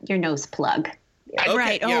nose plug. Okay,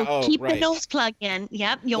 Right. yeah, Oh, keep right. the nose plug in.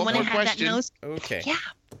 Yep. You'll One want to more have that question. nose. Okay. Yeah.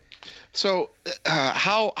 So,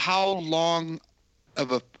 how long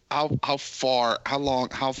of a how long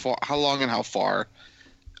and how far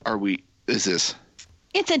are we? Is this?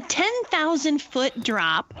 It's a 10,000-foot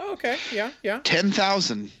drop. Oh, okay. Yeah.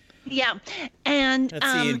 10,000. Yeah, and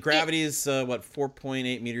Let's see. Gravity is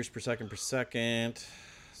 4.8 meters per second.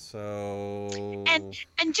 So. And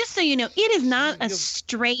just so you know, it is not a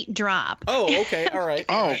straight drop. Oh, okay. All right.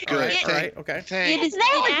 Oh, good. All right. Okay. It is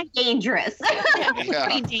dangerous.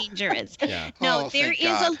 pretty dangerous. Yeah. No, there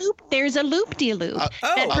is a loop. There's a loop-de-loop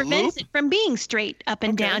that prevents it from being straight up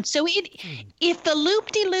and down. So if the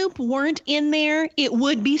loop-de-loop weren't in there, it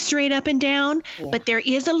would be straight up and down. But there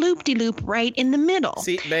is a loop-de-loop right in the middle.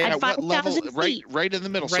 See, babe, at what level? Right in the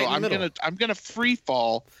middle. Right so I'm gonna free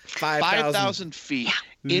fall 5,000 feet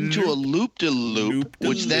into a loop-de-loop,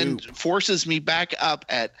 which then forces me back up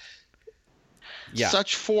at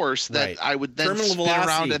such force that I would then terminal spin velocity.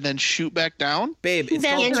 Around and then shoot back down. Babe, it's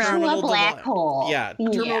called into terminal a black hole. Yeah,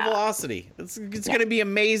 terminal velocity. It's going to be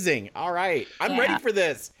amazing. All right, I'm ready for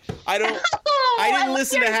this. I didn't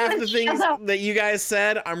listen to half the things that you guys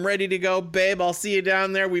said. I'm ready to go, babe. I'll see you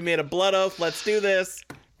down there. We made a blood oath. Let's do this.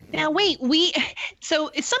 Now wait, so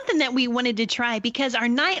it's something that we wanted to try because our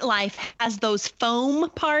nightlife has those foam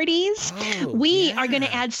parties. We are going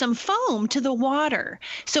to add some foam to the water.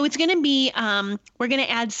 So it's going to be, we're going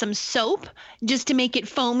to add some soap just to make it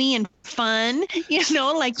foamy and fun. You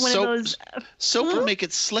know, like one of those. Soap will make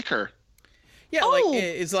it slicker. Yeah, like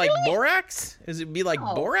it's like borax. Is it be like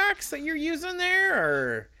borax that you're using there,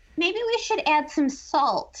 or? Maybe we should add some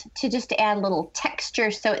salt to just add a little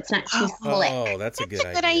texture so it's not too slick. Oh, that's a good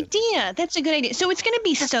idea. That's a good idea. So it's going to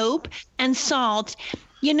be soap and salt.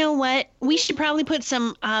 You know what? We should probably put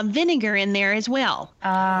some vinegar in there as well.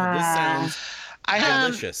 This sounds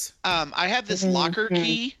delicious. I have this locker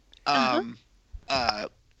key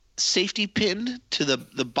safety pinned to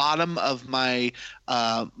the bottom of my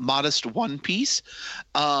modest one piece.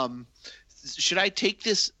 Should I take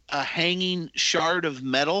this hanging shard of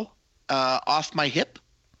metal off my hip?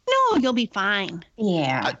 No, you'll be fine.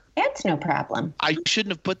 Yeah, that's no problem. I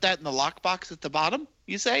shouldn't have put that in the lockbox at the bottom,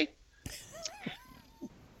 you say?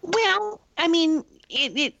 Well, I mean,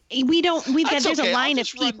 there's a line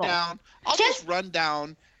of people. I'll just run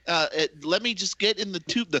down. Let me just get in the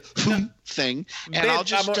tube, the thing, and I'll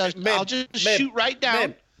just shoot right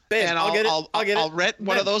down. And I'll rent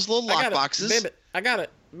one of those little lock boxes. I got it.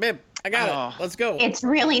 Babe, I got it. Let's go. It's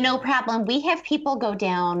really no problem. We have people go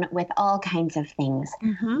down with all kinds of things.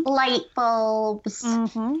 Light bulbs,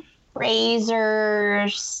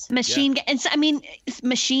 razors, machine guns.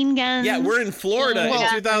 Machine guns. Yeah, we're in Florida in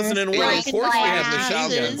 2001. Of course we have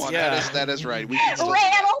machine guns. Yeah. That is right.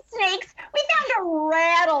 Rattlesnakes. We found a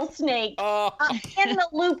rattlesnake in the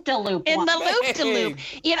loop-de-loop. In the loop-de-loop.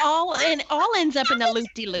 It all ends up in the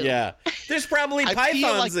loop-de-loop. Yeah. There's probably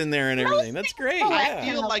pythons in there and everything. That's great. I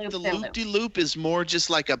feel like the loop-de-loop is more just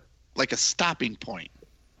like a stopping point.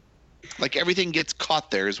 Like everything gets caught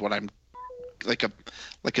there is what I'm like a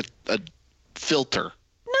filter.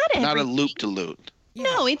 Not a loop-de-loop. Yeah.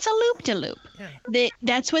 No, it's a loop-de-loop. Yeah.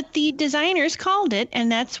 That's what the designers called it, and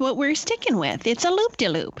that's what we're sticking with. It's a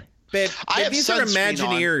loop-de-loop. Babe, these are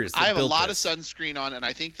Imagineers. I have a lot of sunscreen on, and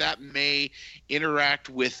I think that may interact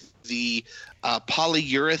with the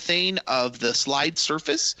polyurethane of the slide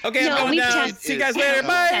surface. Okay, I'm going down. See you guys later.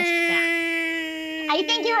 Bye. I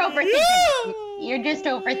think you're overthinking. You're just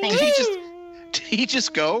overthinking. Did he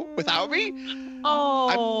just go without me?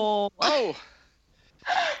 Oh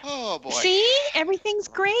boy. See? Everything's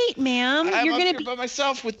great, ma'am. You're going to be by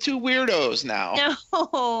myself with two weirdos now.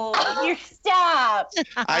 No. You're stop.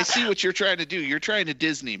 I see what you're trying to do. You're trying to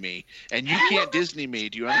Disney me, and you can't Disney me.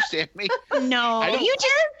 Do you understand me? No. You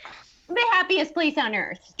just the happiest place on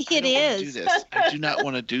earth. It is. I do not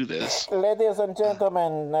want to do this. Ladies and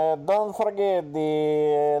gentlemen, don't forget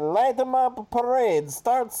the Light 'em Up Parade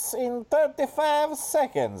starts in 35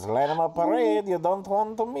 seconds. Light 'em Up Parade, you don't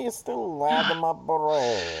want to miss the Light 'em Up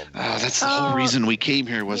Parade. Oh, that's the whole reason we came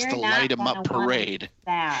here was to Light 'em Up Parade.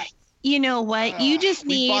 You know what? You just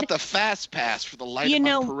need. We bought the fast pass for the Light 'em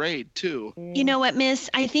Up Parade too. You know what, Miss?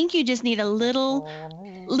 I think you just need a little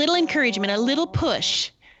encouragement, a little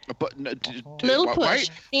push. But little push.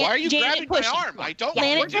 Why are you grabbing my arm? I don't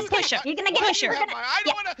want to push her. You're gonna get push her. I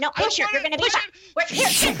don't want to. No, push her. You're gonna be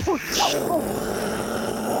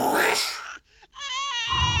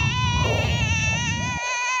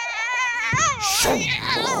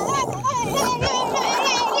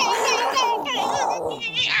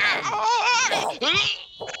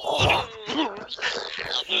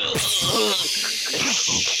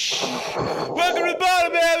Welcome to the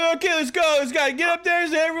bottom, man. Okay, let's go. Let's gotta get up there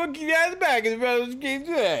so everyone can get out of the back of the brothers game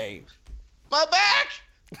today. My back!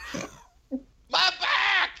 My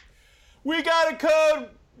back! We got a code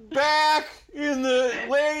back in the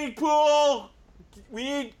lady pool. We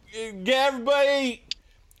need get everybody.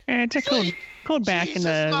 It's a code back in Jesus,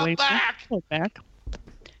 the not way. back. Code back.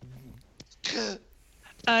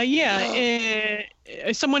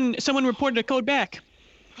 Someone reported a code back.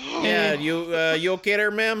 Yeah, you okay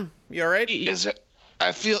there, ma'am? You all right? Is it?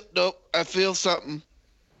 I feel something.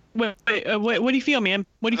 What do you feel, man?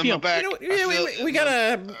 What do you feel? Back. We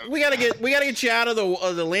gotta get you out of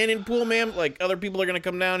the landing pool, ma'am. Like other people are gonna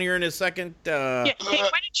come down here in a second. Hey,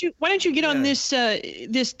 why don't you get on this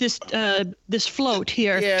float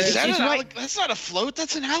here? Yeah, That's not a float.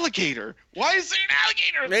 That's an alligator. Why is there an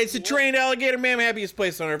alligator? It's a trained alligator, ma'am. Happiest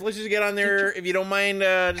place on earth. Let's just get on there, if you don't mind.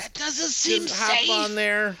 That doesn't seem just hop safe. on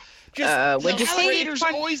there. Alligators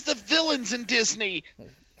are always the villains in Disney.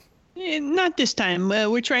 Not this time.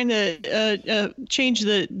 We're trying to change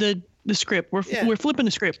the script. We're flipping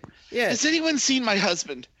the script. Yeah. Has anyone seen my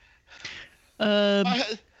husband?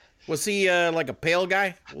 Was he like a pale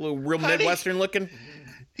guy, a little real Midwestern looking?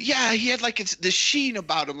 Yeah, he had like the sheen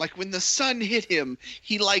about him. Like when the sun hit him,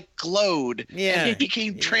 he like glowed. Yeah. And he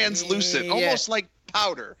became translucent, almost like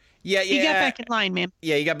powder. Yeah. He got back in line, ma'am.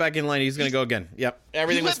 Yeah, he got back in line. He's gonna go again. Yep.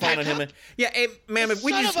 Everything was fine on him. Yeah, hey, ma'am, if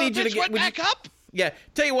we just need you to get back up. Yeah,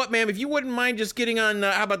 tell you what, ma'am, if you wouldn't mind just getting on,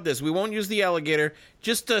 how about this? We won't use the alligator.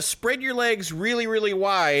 Just spread your legs really, really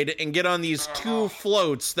wide and get on these two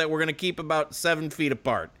floats that we're going to keep about 7 feet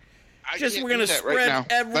apart. We're going to spread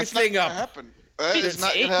everything up. That is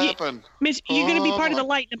not going to happen. Miss, you're going to be part of the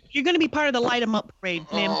light. You're going to be part of the light 'em up parade,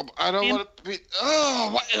 ma'am. I don't want to be.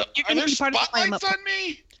 Are there spotlights on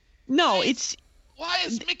me? No, it's. Why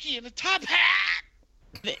is Mickey in a top hat?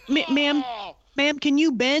 Ma'am. Ma'am, can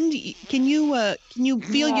you bend? Can you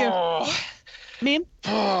feel your... Ma'am?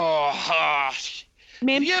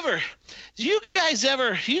 Ma'am? You guys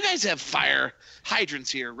have fire hydrants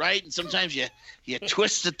here, right? And sometimes you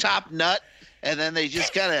twist the top nut and then they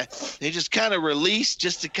just kind of release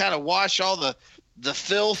just to kind of wash all the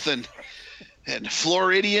filth and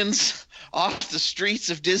Floridians off the streets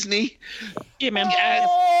of Disney. Yeah, ma'am.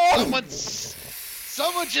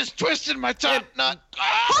 Someone just twisted my top nut.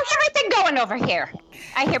 How's everything going over here?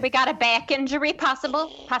 I hear we got a back injury, possible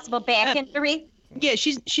back injury. Yeah,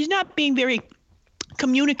 she's not being very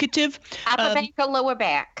communicative. Upper back or lower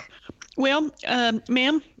back? Well,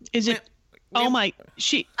 ma'am, is it? Oh my,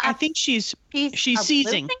 I think she's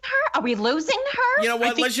seizing. Are we losing her? You know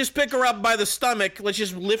what? Let's just pick her up by the stomach. Let's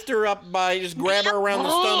just lift her up just grab her around the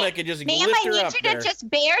stomach and just lift her up. Ma'am, I need you to just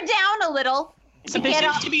bear down a little. There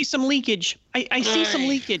seems to be some leakage. I see some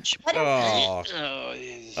leakage. Oh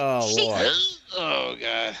Lord. Oh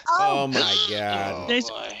God. Oh my God.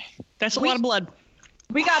 That's a lot of blood.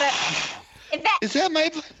 We gotta. Is that my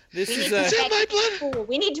blood? Is that my blood?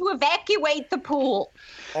 We need to evacuate the pool.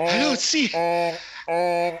 I don't see. I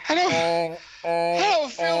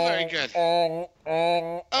don't feel very good. Oh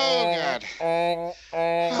God.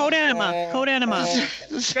 Code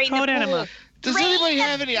enema. Does anybody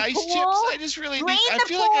have any ice chips? I just really need. I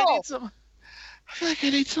feel like I need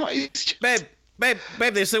some ice chips. Babe,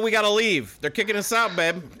 they said we gotta leave. They're kicking us out,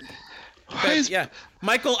 babe. Yeah.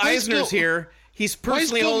 Michael Eisner's here. He's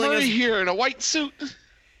personally holding us here in a white suit.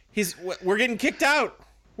 We're getting kicked out.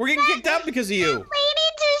 We're getting kicked out because of you. We need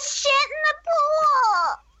to shit in the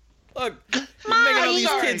pool. Look, you're making all these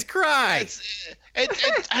kids cry. I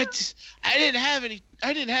didn't have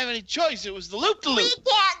any choice. It was the loop-de-loop. We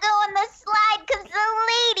can't go on the slide because the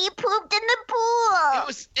lady pooped in the pool.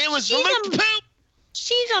 It was the loop-de-poop.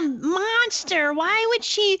 She's a monster. Why would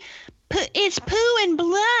she? It's poo and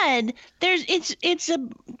blood. It's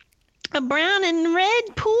a brown and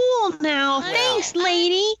red pool now. Wow. Thanks,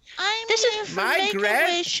 lady. This is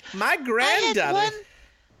my granddaughter.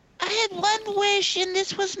 I had one wish, and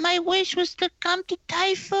this was my wish, was to come to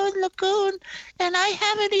Typhoon Lagoon, and I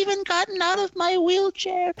haven't even gotten out of my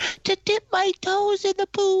wheelchair to dip my toes in the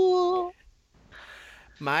pool.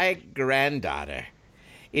 My granddaughter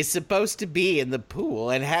is supposed to be in the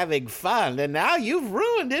pool and having fun, and now you've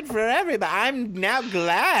ruined it for everybody. I'm now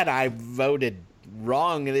glad I voted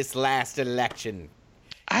wrong in this last election.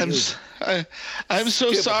 I'm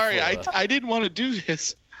so sorry. I didn't want to do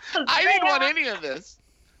this. I didn't want any of this.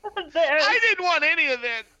 I didn't want any of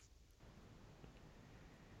this.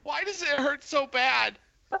 Why does it hurt so bad?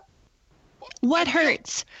 What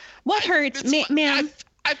hurts? What hurts, ma'am?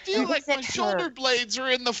 I feel like my shoulder blades are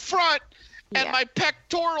in the front and my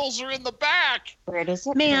pectorals are in the back. Where does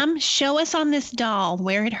it Ma'am, show us on this doll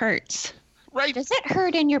where it hurts. Right. Does it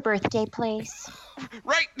hurt in your birthday place?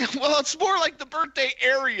 Right. Well, it's more like the birthday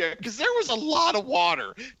area because there was a lot of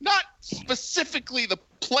water. Not specifically the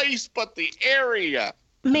place, but the area.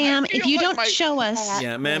 Ma'am, if you don't show us...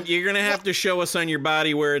 Yeah, ma'am, you're going to have to show us on your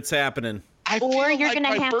body where it's happening. Or you're like going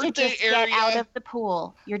to my have to birthday just get out of the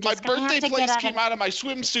pool. You're My just going to have birthday to get place out came of out of my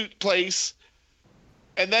swimsuit place,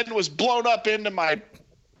 and then was blown up into my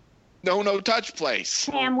no touch place.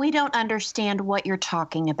 Sam, we don't understand what you're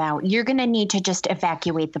talking about. You're going to need to just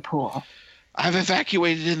evacuate the pool. I've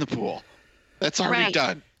evacuated in the pool. That's already Right.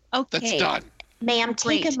 done. Okay. That's done. Ma'am,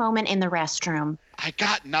 take Great. a moment in the restroom. I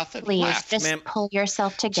got nothing Please, left. just Ma'am. pull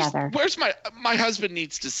yourself Just- together. where's my husband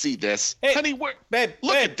needs to see this. Hey, Honey, where? Babe,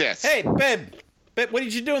 Look babe, at this. Hey, babe, what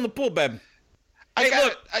did you do in the pool, babe? I Hey, got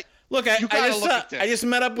look. it. Look, You gotta look at this. I just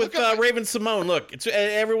met up with Look at my- Raven Simone. Look, it's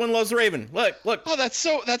everyone loves Raven. Look. Oh, that's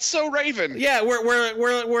so Raven. Yeah,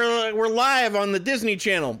 we're live on the Disney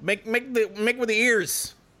Channel. Make with the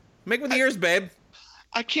ears. Make with the ears, babe.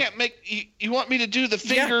 I can't make. You want me to do the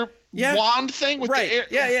finger Yeah. wand thing with Right. the air?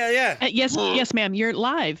 Yeah. Yes, ma'am. You're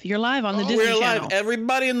live. You're live on the Disney We're Channel. live.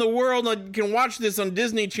 Everybody in the world can watch this on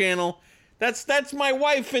Disney Channel. That's my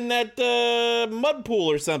wife in that mud pool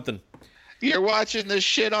or something. You're watching this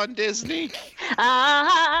shit on Disney.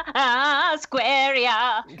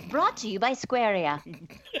 Squaria. Brought to you by Squaria.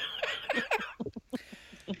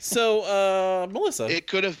 So, Melissa, It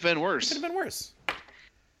could have been could worse. have been worse.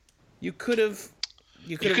 You could have.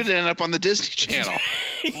 You could have ended up on the Disney Channel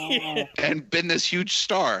and been this huge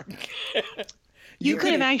star. You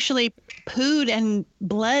could have actually pooed and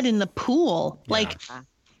bled in the pool. Like,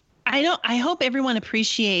 I hope everyone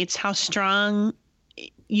appreciates how strong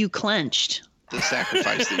you clenched. The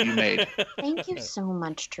sacrifice that you made. Thank you so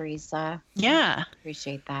much, Teresa. Yeah.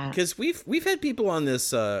 Appreciate that. Because we've had people on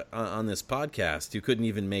this podcast who couldn't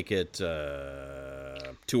even make it to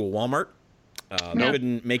a Walmart. They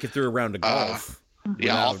couldn't make it through a round of golf.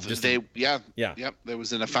 Yeah, Yeah. Yep. There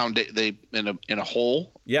was in a in a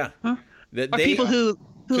hole. Yeah. Or people who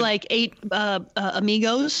like ate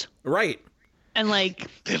Amigos Right. and like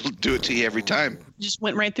They'll do it to you every time. just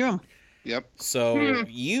went right through them. Yep. So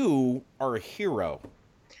you are a hero.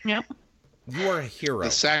 Yep. You are a hero.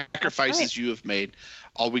 The sacrifices you have made.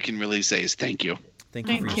 All we can really say is thank you. Thank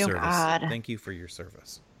you for Thank your you. service. God. Thank you for your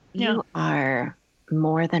service. You are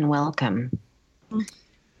more than welcome.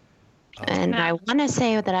 And I want to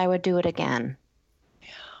say that I would do it again.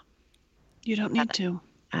 You don't need to.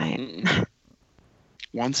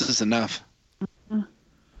 Once is enough.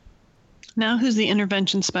 Now who's the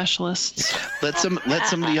intervention specialist? Let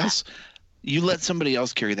somebody else. You let somebody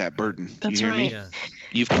else carry that burden. That's you hear right. me?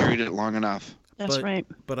 You've carried it long enough. That's right.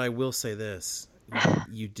 But I will say this.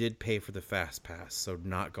 You did pay for the fast pass, so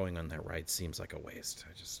not going on that ride seems like a waste.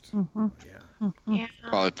 I just, Yeah.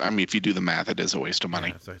 Well, if you do the math, it is a waste of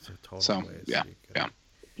money. It's a total So waste. yeah.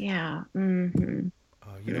 Yeah. Mm-hmm.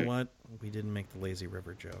 You know what? We didn't make the lazy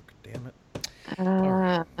river joke. Damn it.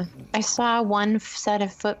 I saw one set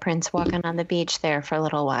of footprints walking on the beach there for a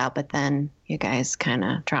little while, but then you guys kind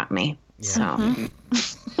of dropped me. Yeah. So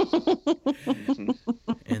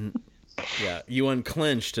And yeah, you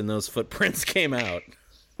unclenched and those footprints came out.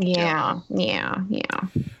 yeah.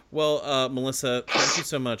 Well, Melissa, thank you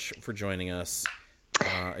so much for joining us.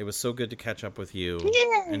 It was so good to catch up with you.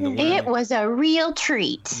 And to learn It was a real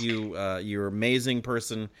treat. you're an amazing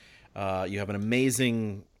person. You have an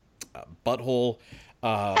amazing butthole.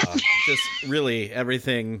 Just really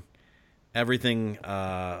everything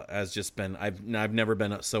has just been. I've never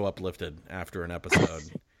been so uplifted after an episode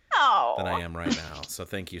than I am right now. So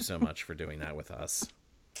thank you so much for doing that with us.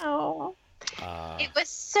 It was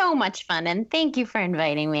so much fun, and thank you for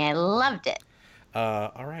inviting me. I loved it.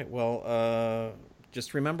 All right. Well,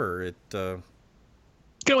 just remember it. Could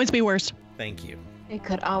always be worse. Thank you. It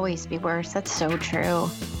could always be worse. That's so true.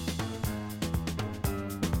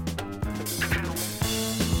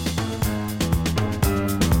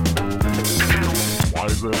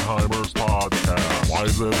 Weisenheimer's Podcast.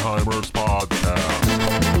 Weisenheimer's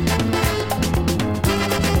Podcast.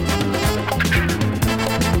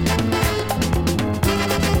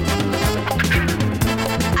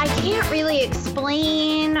 I can't really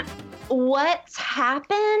explain what's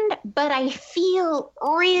happened, but I feel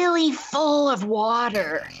really full of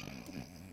water.